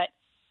fact, but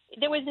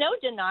there was no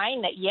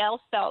denying that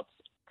Yale felt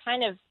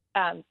kind of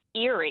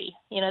eerie.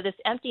 This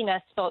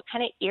emptiness felt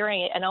kind of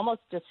eerie and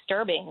almost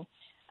disturbing.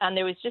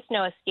 There was just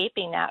no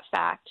escaping that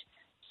fact.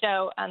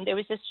 So there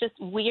was just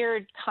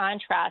weird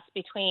contrast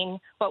between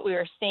what we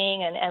were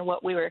seeing and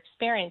what we were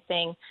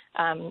experiencing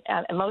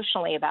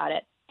emotionally about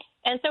it.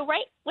 And so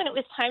right when it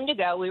was time to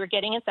go, we were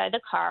getting inside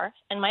the car,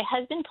 and my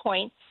husband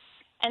points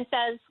and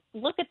says,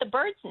 "Look at the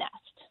bird's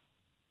nest."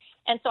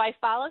 And so I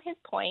follow his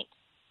point,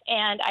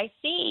 and I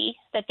see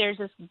that there's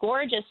this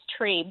gorgeous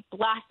tree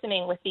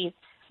blossoming with these,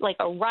 like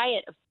a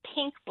riot of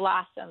pink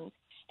blossoms.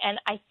 And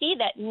I see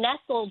that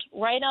nestled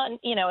right on,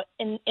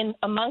 in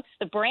amongst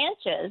the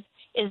branches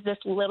is this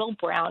little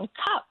brown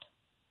cup.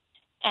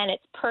 And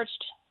it's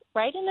perched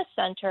right in the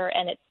center,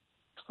 and it's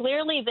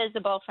clearly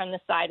visible from the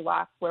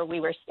sidewalk where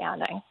we were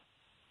standing.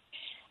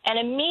 And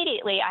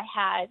immediately I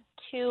had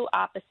two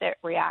opposite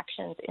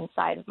reactions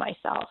inside of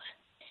myself.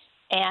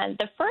 And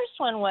the first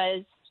one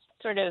was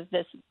sort of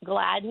this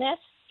gladness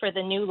for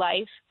the new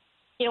life.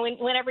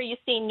 Whenever you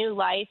see new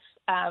life,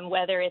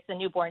 whether it's a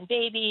newborn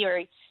baby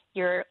or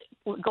you're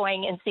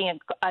going and seeing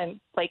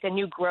a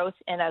new growth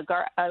in a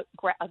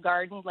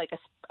garden, like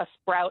a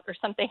sprout or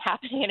something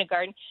happening in a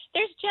garden,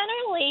 there's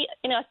generally,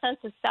 a sense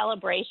of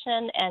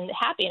celebration and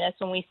happiness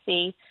when we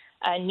see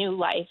a new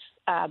life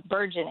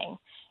burgeoning.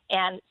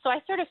 And so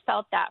I sort of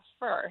felt that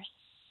first.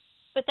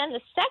 But then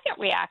the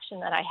second reaction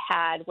that I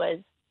had was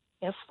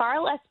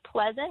far less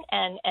pleasant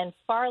and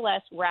far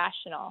less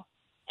rational.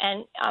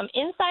 And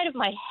inside of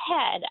my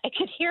head, I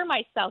could hear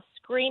myself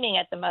screaming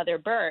at the mother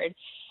bird.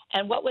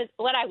 And what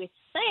I was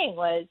saying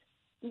was,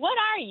 "What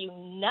are you,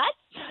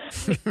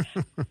 nuts?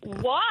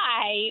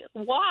 Why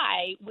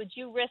would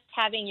you risk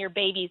having your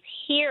babies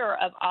here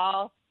of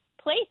all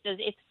places?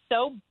 It's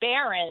so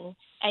barren,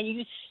 and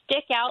you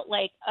stick out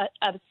like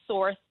a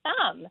sore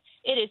thumb.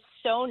 It is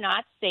so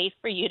not safe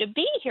for you to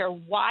be here.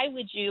 Why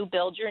would you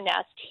build your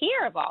nest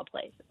here of all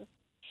places?"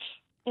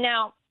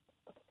 Now,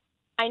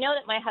 I know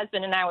that my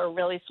husband and I were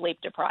really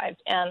sleep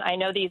deprived, and I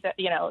know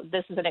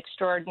this is an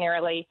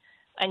extraordinarily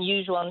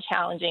unusual and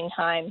challenging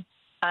time.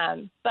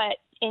 But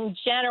in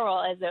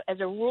general, as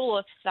a rule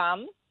of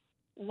thumb,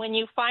 when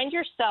you find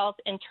yourself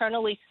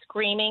internally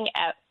screaming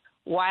at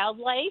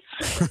wildlife,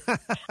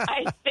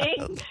 I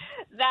think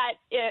that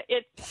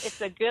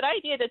it's a good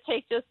idea to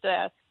take just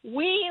a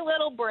wee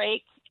little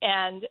break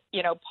and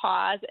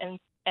pause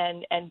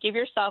and give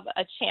yourself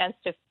a chance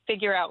to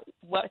figure out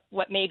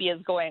what maybe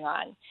is going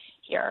on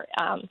here.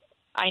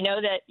 I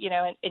know that,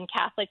 in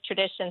Catholic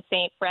tradition,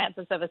 St.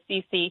 Francis of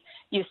Assisi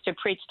used to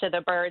preach to the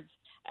birds.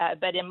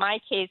 But in my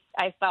case,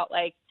 I felt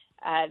like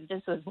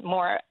this was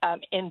more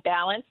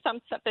imbalanced.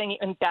 Something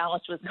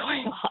imbalanced was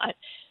going on.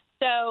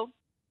 So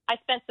I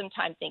spent some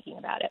time thinking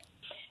about it.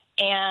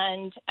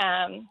 And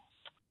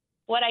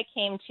what I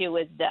came to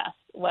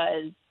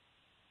was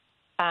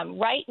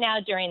right now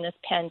during this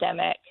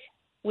pandemic,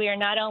 we are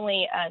not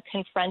only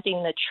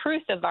confronting the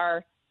truth of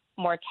our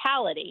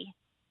mortality,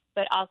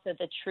 but also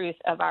the truth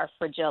of our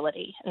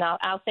fragility. And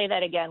I'll say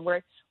that again.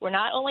 We're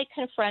not only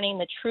confronting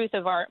the truth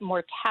of our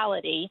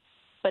mortality,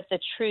 but the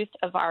truth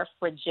of our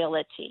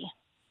fragility.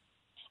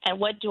 And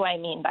what do I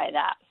mean by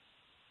that?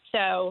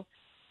 So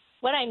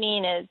what I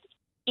mean is,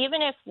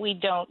 even if we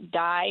don't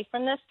die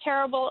from this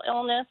terrible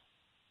illness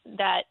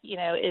that,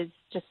 is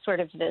just sort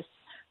of this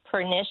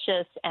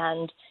pernicious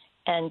and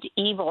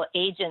evil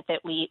agent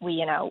that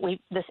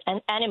this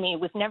enemy,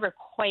 we've never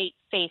quite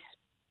faced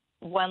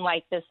one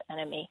like this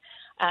enemy.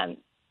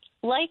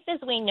 Life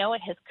as we know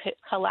it has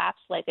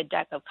collapsed like a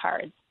deck of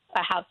cards,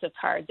 a house of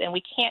cards, and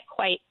we can't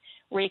quite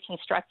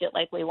reconstruct it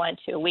like we want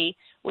to. We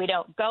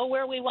don't go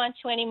where we want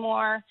to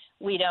anymore.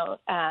 We don't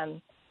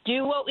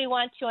do what we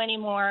want to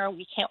anymore.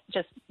 We can't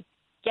just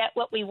get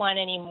what we want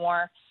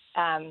anymore.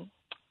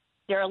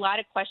 There are a lot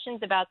of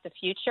questions about the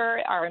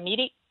future, our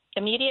immediate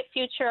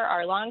future,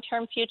 our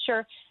long-term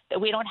future, that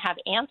we don't have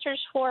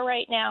answers for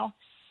right now.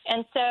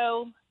 And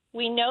so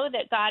we know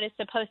that God is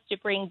supposed to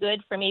bring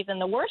good from even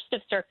the worst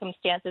of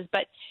circumstances,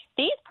 but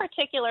these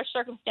particular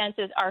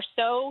circumstances are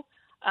so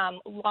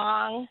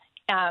long-lived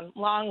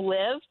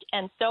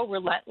and so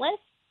relentless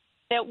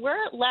that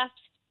we're left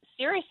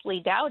seriously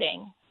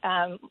doubting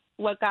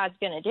what God's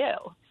going to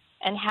do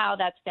and how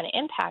that's going to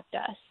impact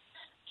us.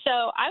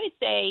 So I would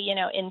say,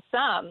 in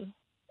sum,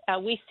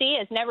 we see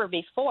as never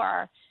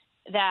before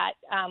that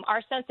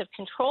our sense of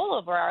control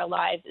over our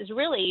lives is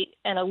really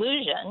an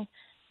illusion,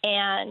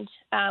 and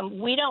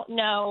we don't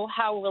know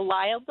how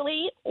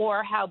reliably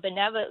or how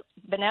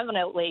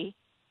benevolently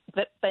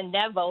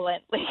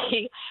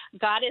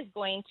God is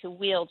going to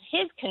wield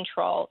his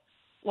control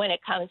when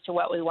it comes to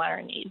what we want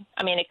or need.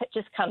 I mean, it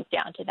just comes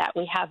down to that.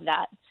 We have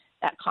that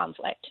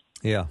conflict.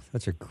 Yeah,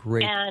 that's a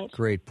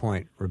great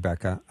point,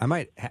 Rebecca. I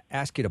might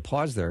ask you to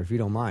pause there if you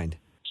don't mind.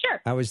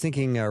 Sure. I was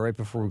thinking right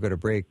before we go to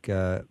break,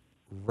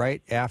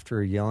 right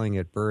after yelling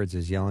at birds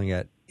is yelling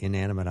at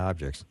inanimate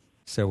objects.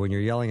 So when you're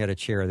yelling at a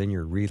chair, then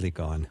you're really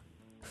gone.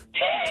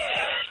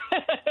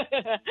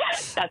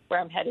 That's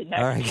where I'm headed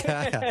next. All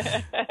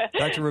right.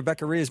 Dr.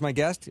 Rebecca Rhee is my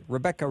guest.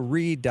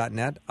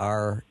 RebeccaRhee.net,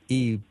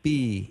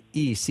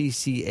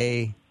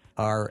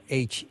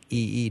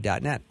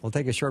 RebeccaRhee.net. We'll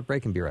take a short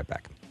break and be right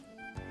back.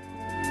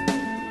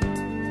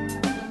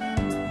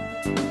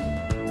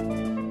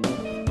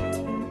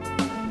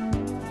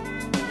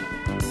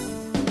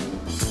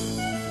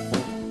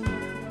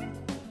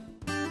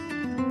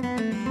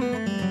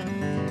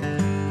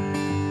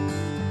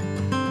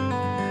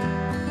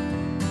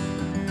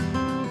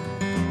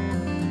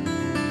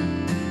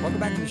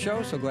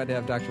 Show. So glad to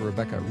have Dr.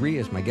 Rebecca Rhee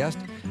as my guest.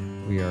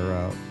 We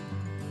are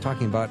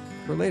talking about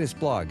her latest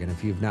blog, and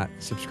if you've not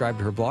subscribed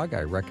to her blog,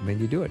 I recommend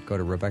you do it. Go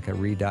to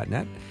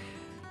RebeccaRhee.net.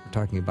 We're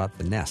talking about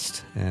the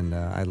nest, and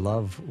I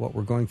love what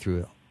we're going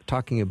through,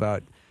 talking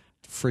about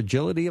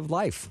fragility of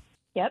life.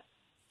 Yep.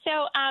 So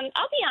I'll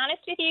be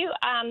honest with you.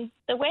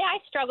 The way I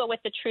struggle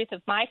with the truth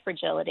of my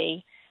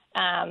fragility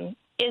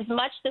is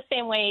much the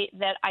same way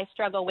that I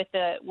struggle with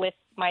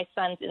my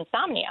son's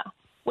insomnia,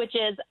 which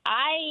is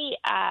I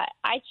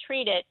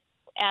treat it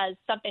as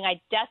something I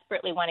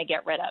desperately want to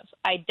get rid of.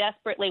 I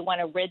desperately want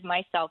to rid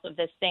myself of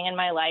this thing in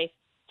my life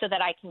so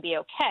that I can be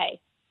okay.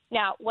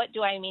 Now, what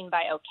do I mean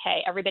by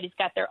okay? Everybody's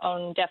got their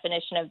own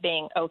definition of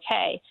being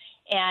okay.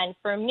 And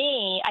for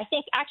me, I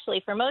think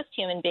actually for most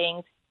human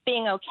beings,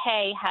 being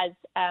okay has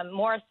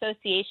more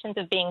associations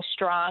of being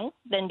strong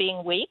than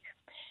being weak.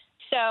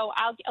 So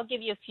I'll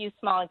give you a few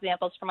small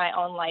examples from my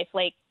own life.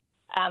 Like,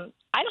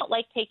 I don't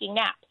like taking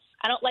naps.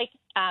 I don't like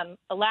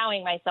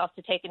allowing myself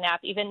to take a nap,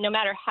 even no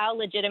matter how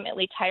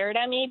legitimately tired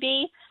I may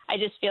be. I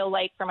just feel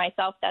like for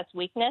myself that's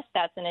weakness,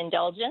 that's an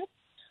indulgence.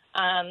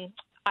 I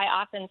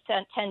often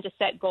tend to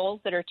set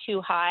goals that are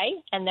too high,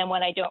 and then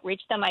when I don't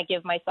reach them, I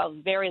give myself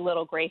very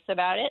little grace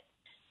about it.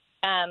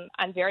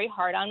 I'm very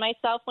hard on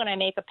myself when I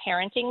make a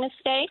parenting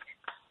mistake,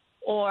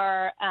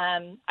 or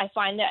I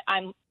find that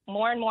I'm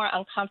more and more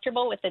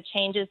uncomfortable with the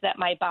changes that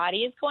my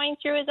body is going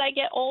through as I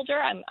get older.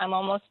 I'm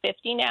almost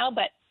 50 now,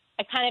 but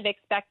I kind of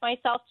expect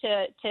myself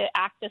to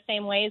act the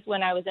same way as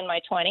when I was in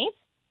my 20s.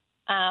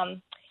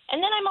 And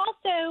then I'm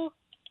also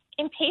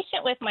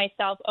impatient with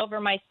myself over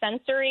my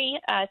sensory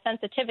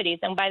sensitivities.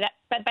 And by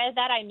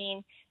that I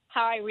mean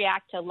how I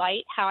react to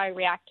light, how I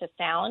react to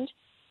sound.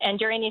 And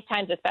during these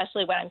times,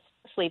 especially when I'm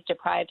sleep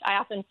deprived, I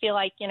often feel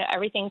like,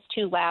 everything's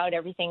too loud,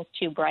 everything's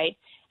too bright.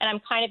 And I'm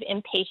kind of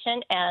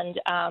impatient and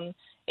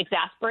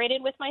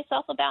exasperated with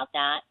myself about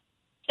that.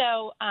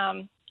 So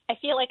I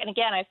feel like, and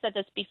again, I've said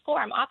this before,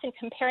 I'm often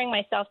comparing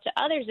myself to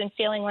others and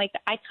feeling like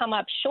I come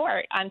up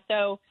short. I'm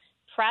so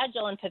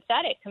fragile and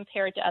pathetic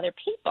compared to other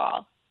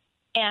people.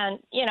 And,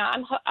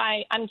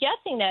 I'm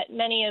guessing that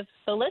many of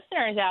the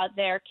listeners out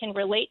there can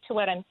relate to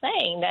what I'm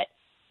saying, that,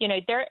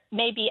 there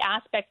may be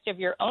aspects of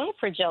your own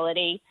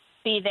fragility,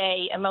 be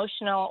they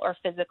emotional or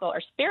physical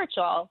or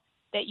spiritual,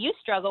 that you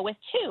struggle with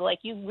too. Like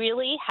you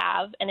really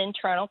have an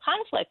internal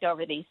conflict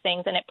over these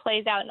things, and it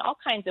plays out in all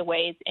kinds of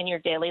ways in your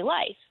daily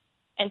life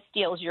and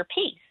steals your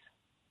peace.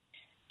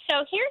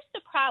 So here's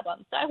the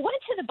problem. So I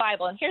went to the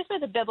Bible, and here's where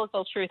the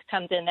biblical truth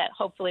comes in that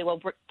hopefully will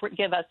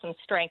give us some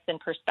strength and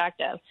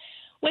perspective,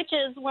 which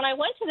is when I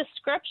went to the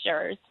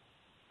scriptures,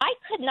 I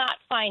could not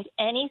find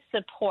any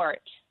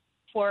support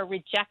for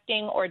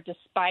rejecting or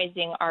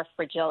despising our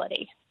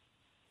fragility.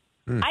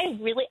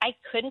 I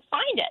couldn't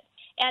find it.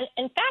 And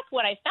in fact,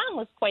 what I found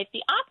was quite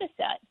the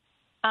opposite.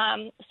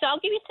 So I'll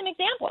give you some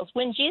examples.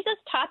 When Jesus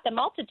taught the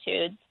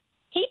multitudes,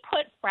 he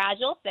put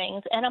fragile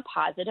things in a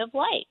positive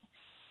light.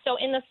 So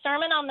in the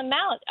Sermon on the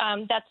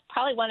Mount, that's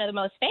probably one of the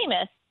most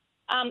famous,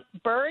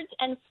 birds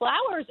and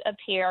flowers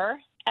appear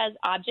as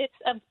objects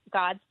of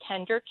God's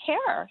tender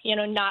care,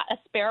 not a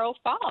sparrow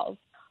falls.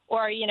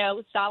 Or,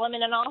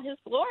 Solomon in all his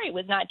glory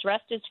was not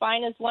dressed as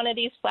fine as one of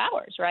these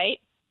flowers, right?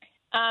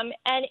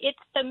 And it's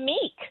the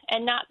meek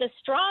and not the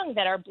strong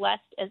that are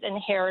blessed as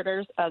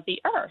inheritors of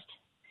the earth.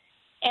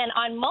 And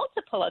on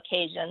multiple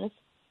occasions,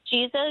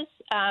 Jesus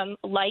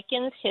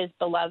likens his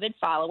beloved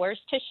followers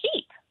to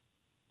sheep.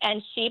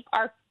 And sheep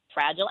are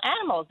fragile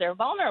animals. They're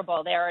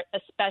vulnerable. They're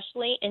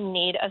especially in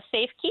need of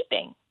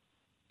safekeeping.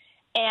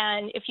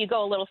 And if you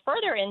go a little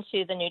further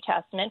into the New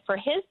Testament, for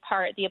his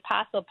part, the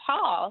Apostle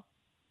Paul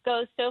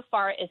goes so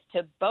far as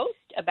to boast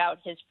about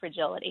his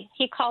fragility.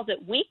 He calls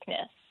it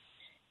weakness.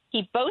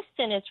 He boasts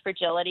in his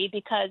fragility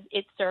because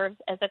it serves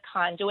as a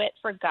conduit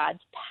for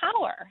God's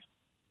power.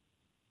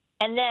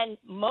 And then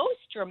most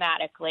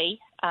dramatically,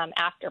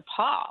 after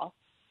Paul,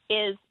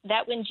 is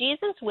that when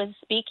Jesus was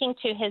speaking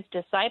to his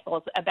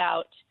disciples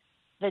about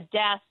the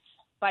death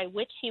by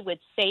which he would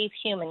save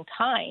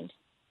humankind,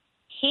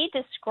 he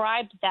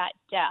described that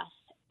death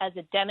as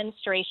a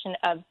demonstration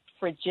of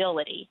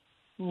fragility,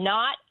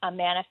 not a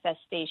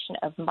manifestation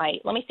of might.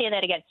 Let me say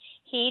that again.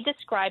 He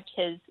described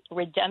his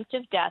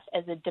redemptive death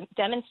as a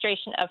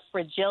demonstration of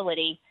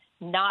fragility,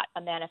 not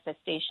a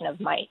manifestation of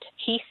might.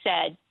 He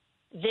said,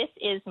 "This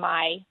is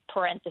my,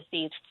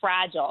 parentheses,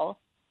 fragile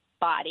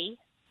body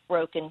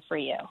broken for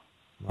you."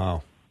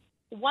 Wow.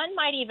 One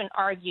might even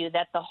argue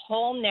that the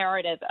whole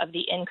narrative of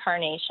the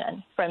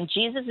incarnation, from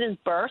Jesus'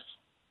 birth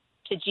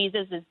to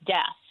Jesus'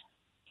 death,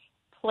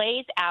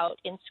 plays out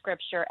in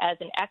Scripture as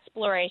an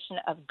exploration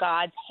of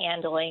God's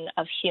handling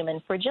of human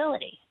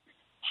fragility,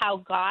 how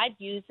God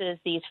uses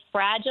these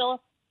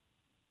fragile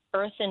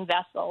earthen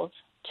vessels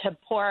to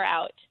pour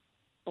out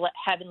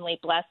heavenly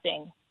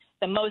blessing,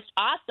 the most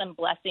awesome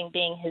blessing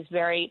being his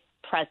very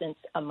presence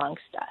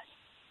amongst us.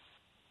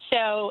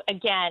 So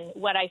again,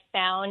 what I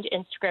found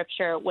in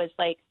Scripture was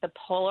like the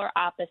polar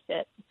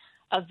opposite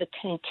of the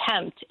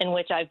contempt in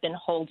which I've been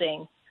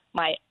holding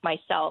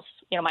myself,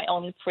 my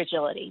own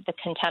fragility, the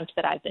contempt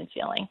that I've been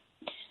feeling.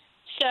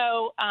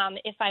 So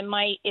if I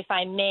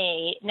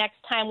may, next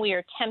time we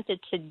are tempted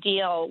to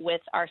deal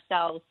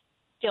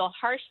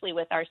harshly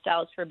with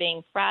ourselves for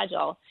being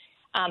fragile,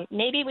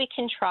 maybe we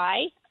can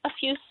try a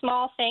few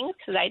small things,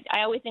 because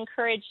I always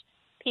encourage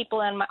people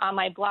on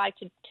my blog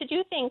to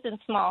do things in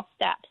small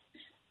steps.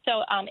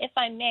 So if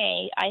I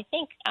may, I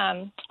think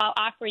I'll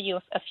offer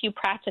you a few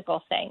practical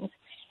things.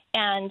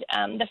 And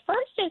the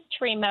first is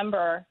to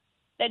remember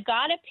that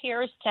God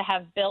appears to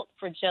have built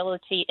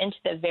fragility into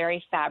the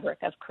very fabric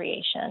of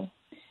creation,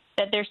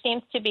 that there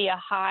seems to be a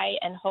high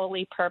and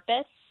holy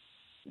purpose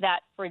that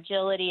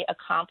fragility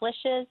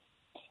accomplishes,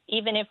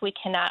 even if we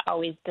cannot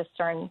always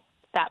discern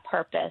that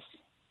purpose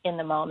in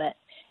the moment.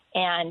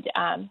 And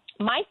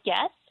my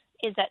guess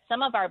is that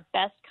some of our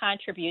best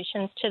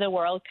contributions to the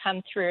world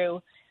come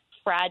through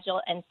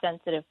fragile and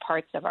sensitive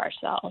parts of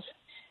ourselves.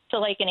 So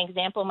like an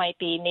example might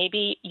be,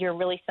 maybe you're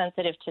really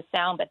sensitive to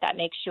sound, but that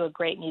makes you a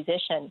great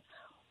musician.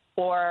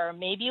 Or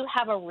maybe you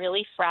have a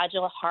really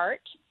fragile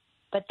heart,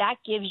 but that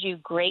gives you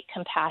great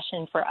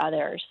compassion for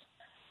others.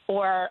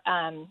 Or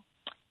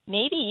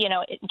maybe,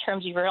 in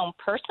terms of your own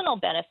personal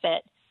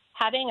benefit,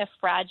 having a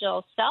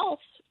fragile self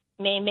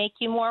may make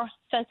you more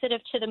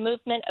sensitive to the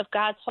movement of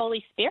God's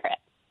Holy Spirit.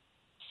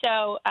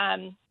 So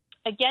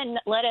again,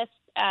 let us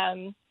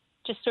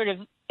just sort of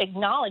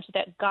acknowledge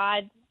that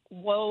God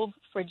wove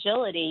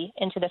fragility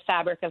into the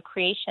fabric of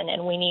creation,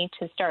 and we need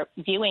to start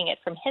viewing it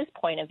from his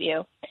point of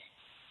view.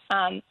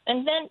 And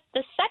then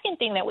the second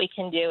thing that we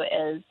can do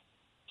is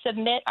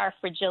submit our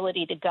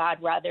fragility to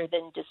God rather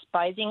than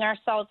despising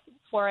ourselves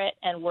for it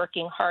and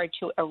working hard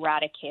to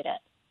eradicate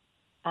it.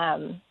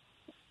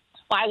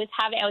 I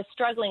was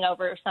struggling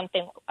over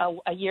something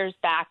a years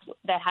back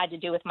that had to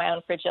do with my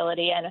own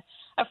fragility, and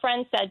a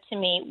friend said to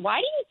me, "Why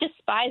do you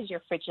despise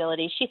your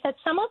fragility?" She said,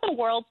 "Some of the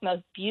world's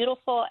most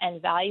beautiful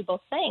and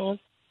valuable things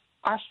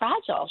are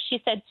fragile."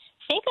 She said,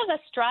 "Think of a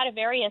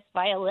Stradivarius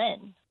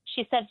violin."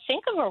 She said,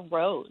 "Think of a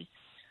rose."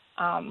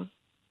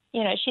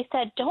 She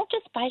said, "Don't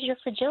despise your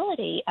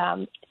fragility.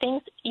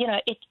 Things,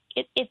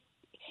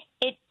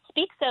 it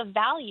speaks of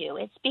value.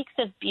 It speaks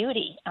of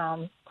beauty."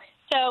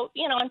 So,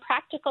 in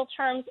practical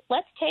terms,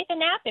 let's take a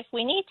nap if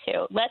we need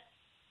to. Let's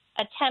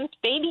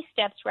attempt baby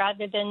steps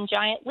rather than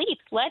giant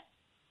leaps. Let's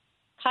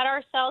cut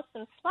ourselves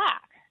some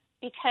slack,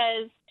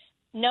 because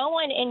no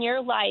one in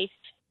your life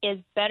is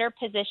better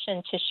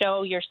positioned to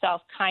show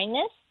yourself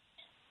kindness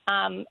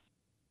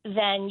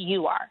than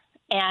you are.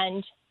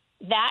 And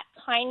that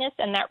kindness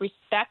and that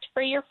respect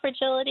for your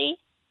fragility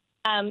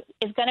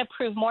is going to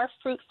prove more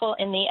fruitful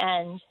in the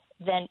end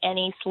than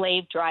any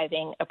slave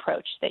driving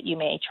approach that you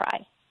may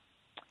try.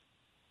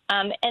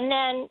 And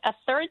then a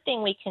third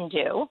thing we can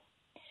do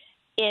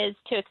is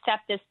to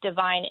accept this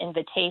divine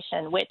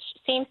invitation, which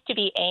seems to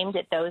be aimed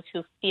at those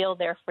who feel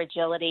their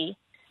fragility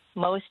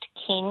most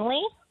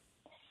keenly.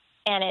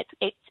 And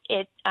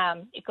it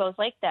goes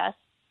like this: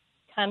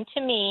 "Come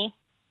to me,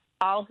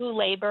 all who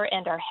labor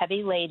and are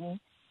heavy laden,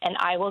 and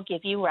I will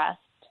give you rest.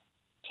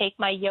 Take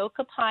my yoke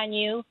upon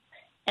you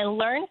and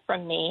learn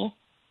from me,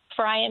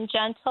 for I am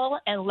gentle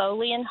and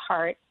lowly in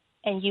heart,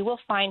 and you will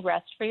find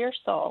rest for your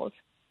souls.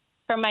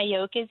 For my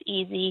yoke is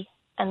easy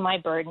and my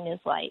burden is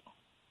light."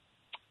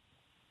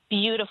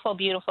 Beautiful,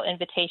 beautiful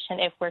invitation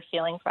if we're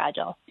feeling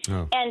fragile.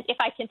 Oh. And if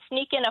I can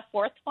sneak in a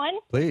fourth one.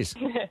 Please.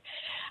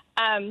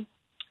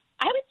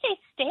 I would say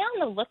stay on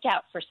the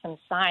lookout for some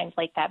signs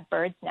like that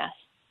bird's nest,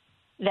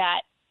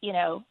 that,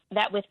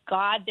 that with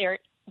God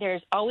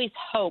there's always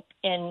hope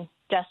in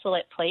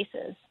desolate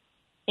places.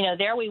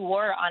 There we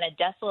were on a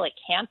desolate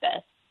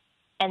campus,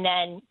 and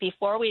then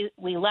before we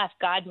left,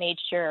 God made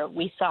sure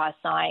we saw a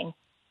sign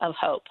of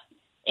hope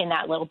in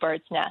that little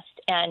bird's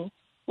nest. And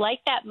like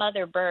that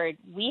mother bird,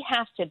 we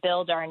have to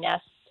build our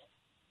nests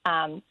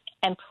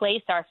and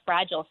place our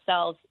fragile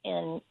selves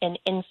in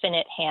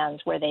infinite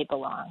hands where they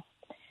belong.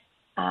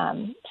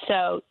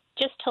 So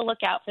just to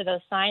look out for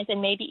those signs,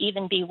 and maybe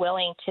even be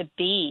willing to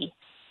be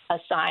a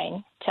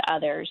sign to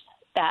others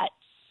that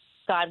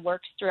God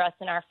works through us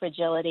in our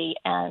fragility,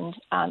 and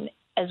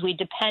as we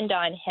depend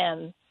on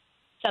Him,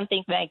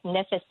 something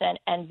magnificent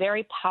and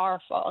very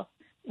powerful,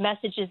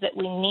 messages that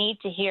we need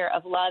to hear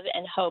of love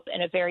and hope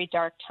in a very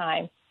dark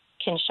time,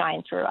 can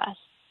shine through us.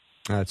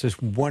 It's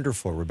just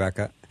wonderful,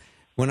 Rebecca.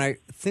 When I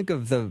think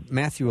of the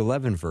Matthew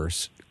 11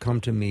 verse, "Come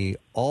to me,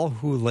 all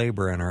who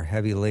labor and are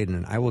heavy laden,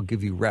 and I will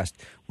give you rest."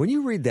 When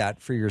you read that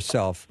for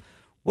yourself,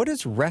 what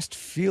does rest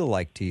feel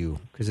like to you?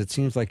 Because it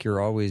seems like you're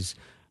always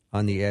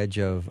on the edge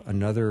of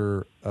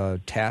another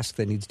task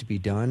that needs to be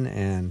done,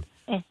 and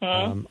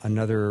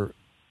another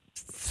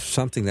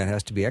something that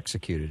has to be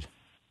executed.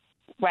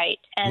 Right.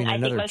 And I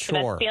think most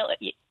chore. of us feel,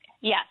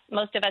 yes,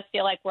 most of us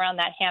feel like we're on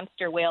that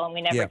hamster wheel and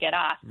we never get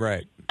off.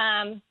 Right.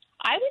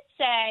 I would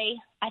say,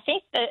 I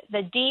think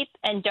the deep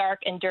and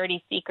dark and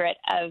dirty secret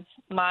of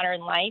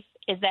modern life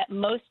is that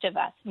most of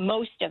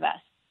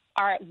us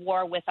are at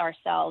war with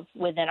ourselves,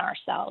 within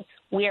ourselves.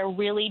 We are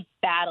really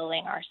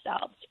battling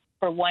ourselves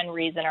for one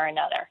reason or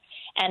another.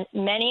 And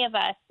many of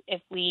us,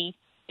 if we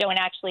don't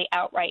actually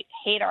outright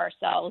hate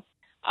ourselves,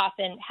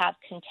 often have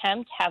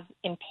contempt, have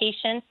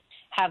impatience,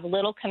 have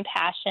little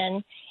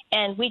compassion,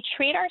 and we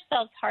treat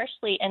ourselves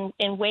harshly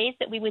in ways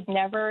that we would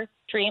never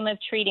dream of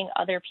treating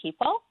other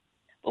people.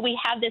 But we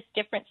have this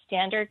different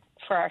standard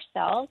for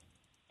ourselves.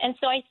 And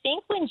so I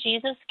think when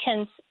Jesus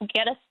can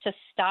get us to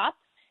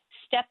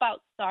step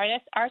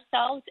outside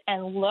ourselves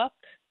and look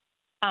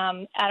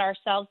at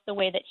ourselves the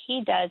way that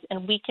He does,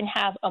 and we can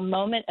have a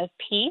moment of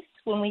peace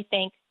when we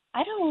think,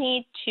 I don't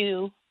need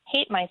to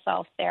hate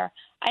myself there.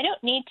 I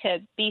don't need to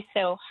be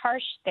so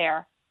harsh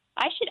there.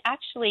 I should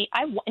actually,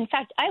 I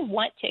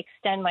want to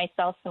extend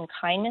myself some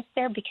kindness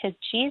there because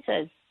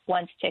Jesus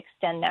wants to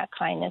extend that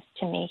kindness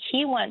to me.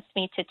 He wants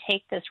me to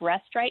take this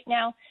rest right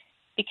now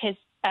because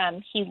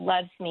He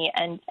loves me,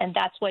 and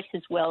that's what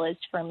His will is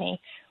for me.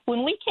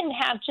 When we can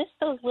have just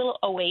those little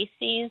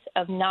oases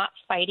of not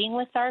fighting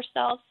with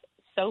ourselves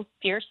so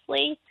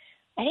fiercely,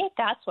 I think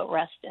that's what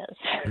rest is.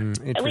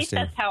 At least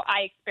that's how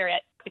I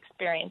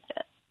experience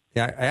it.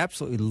 Yeah, I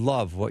absolutely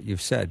love what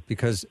you've said,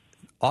 because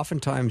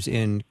oftentimes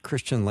in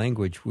Christian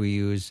language we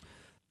use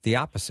the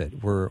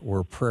opposite.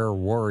 We're prayer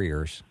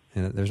warriors,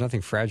 and there's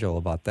nothing fragile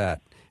about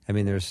that. I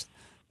mean, there's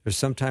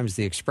sometimes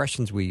the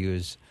expressions we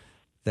use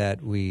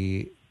that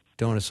we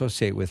don't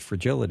associate with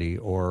fragility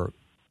or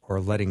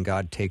letting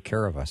God take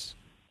care of us.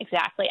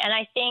 Exactly. And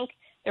I think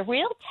the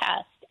real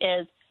test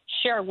is,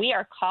 sure, we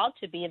are called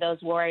to be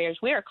those warriors.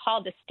 We are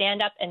called to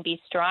stand up and be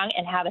strong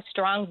and have a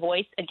strong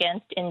voice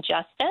against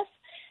injustice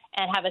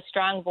and have a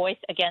strong voice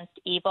against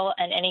evil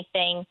and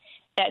anything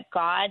that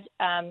God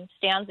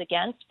stands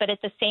against. But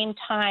at the same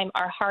time,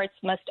 our hearts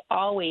must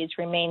always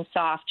remain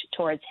soft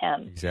towards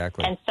Him.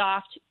 Exactly. And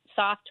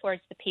soft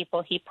towards the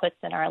people He puts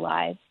in our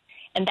lives.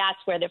 And that's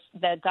where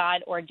the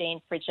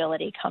God-ordained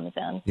fragility comes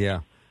in.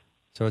 Yeah.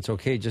 So it's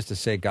okay just to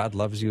say God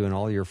loves you in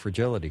all your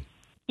fragility.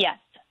 Yes.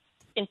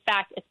 In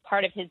fact, it's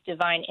part of His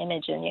divine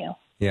image in you.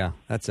 Yeah,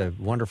 that's a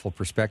wonderful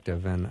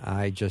perspective, and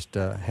I just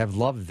have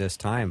loved this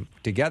time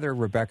together.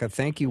 Rebecca,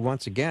 thank you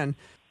once again.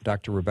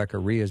 Dr. Rebecca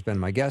Ree has been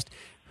my guest.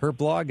 Her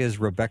blog is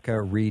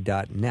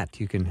RebeccaRee.net.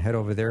 You can head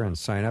over there and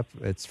sign up.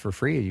 It's for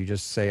free. You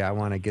just say, I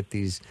want to get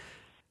these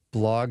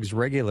blogs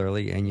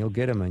regularly, and you'll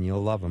get them, and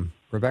you'll love them.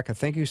 Rebecca,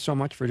 thank you so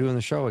much for doing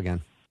the show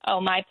again. Oh,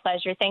 my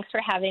pleasure. Thanks for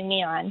having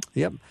me on.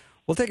 Yep.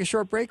 We'll take a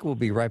short break. We'll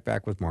be right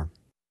back with more.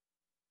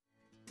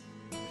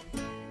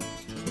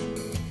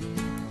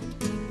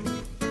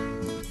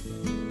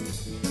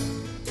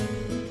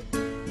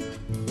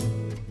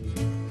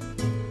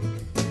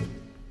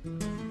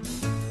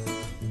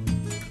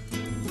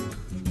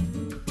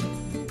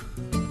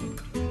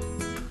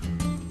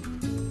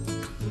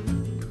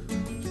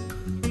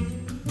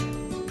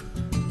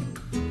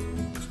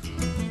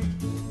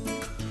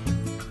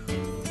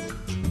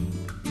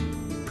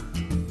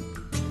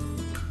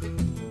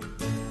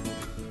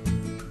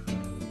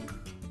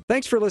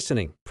 Thanks for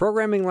listening.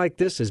 Programming like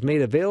this is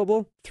made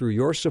available through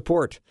your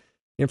support.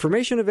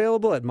 Information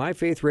available at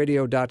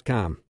myfaithradio.com.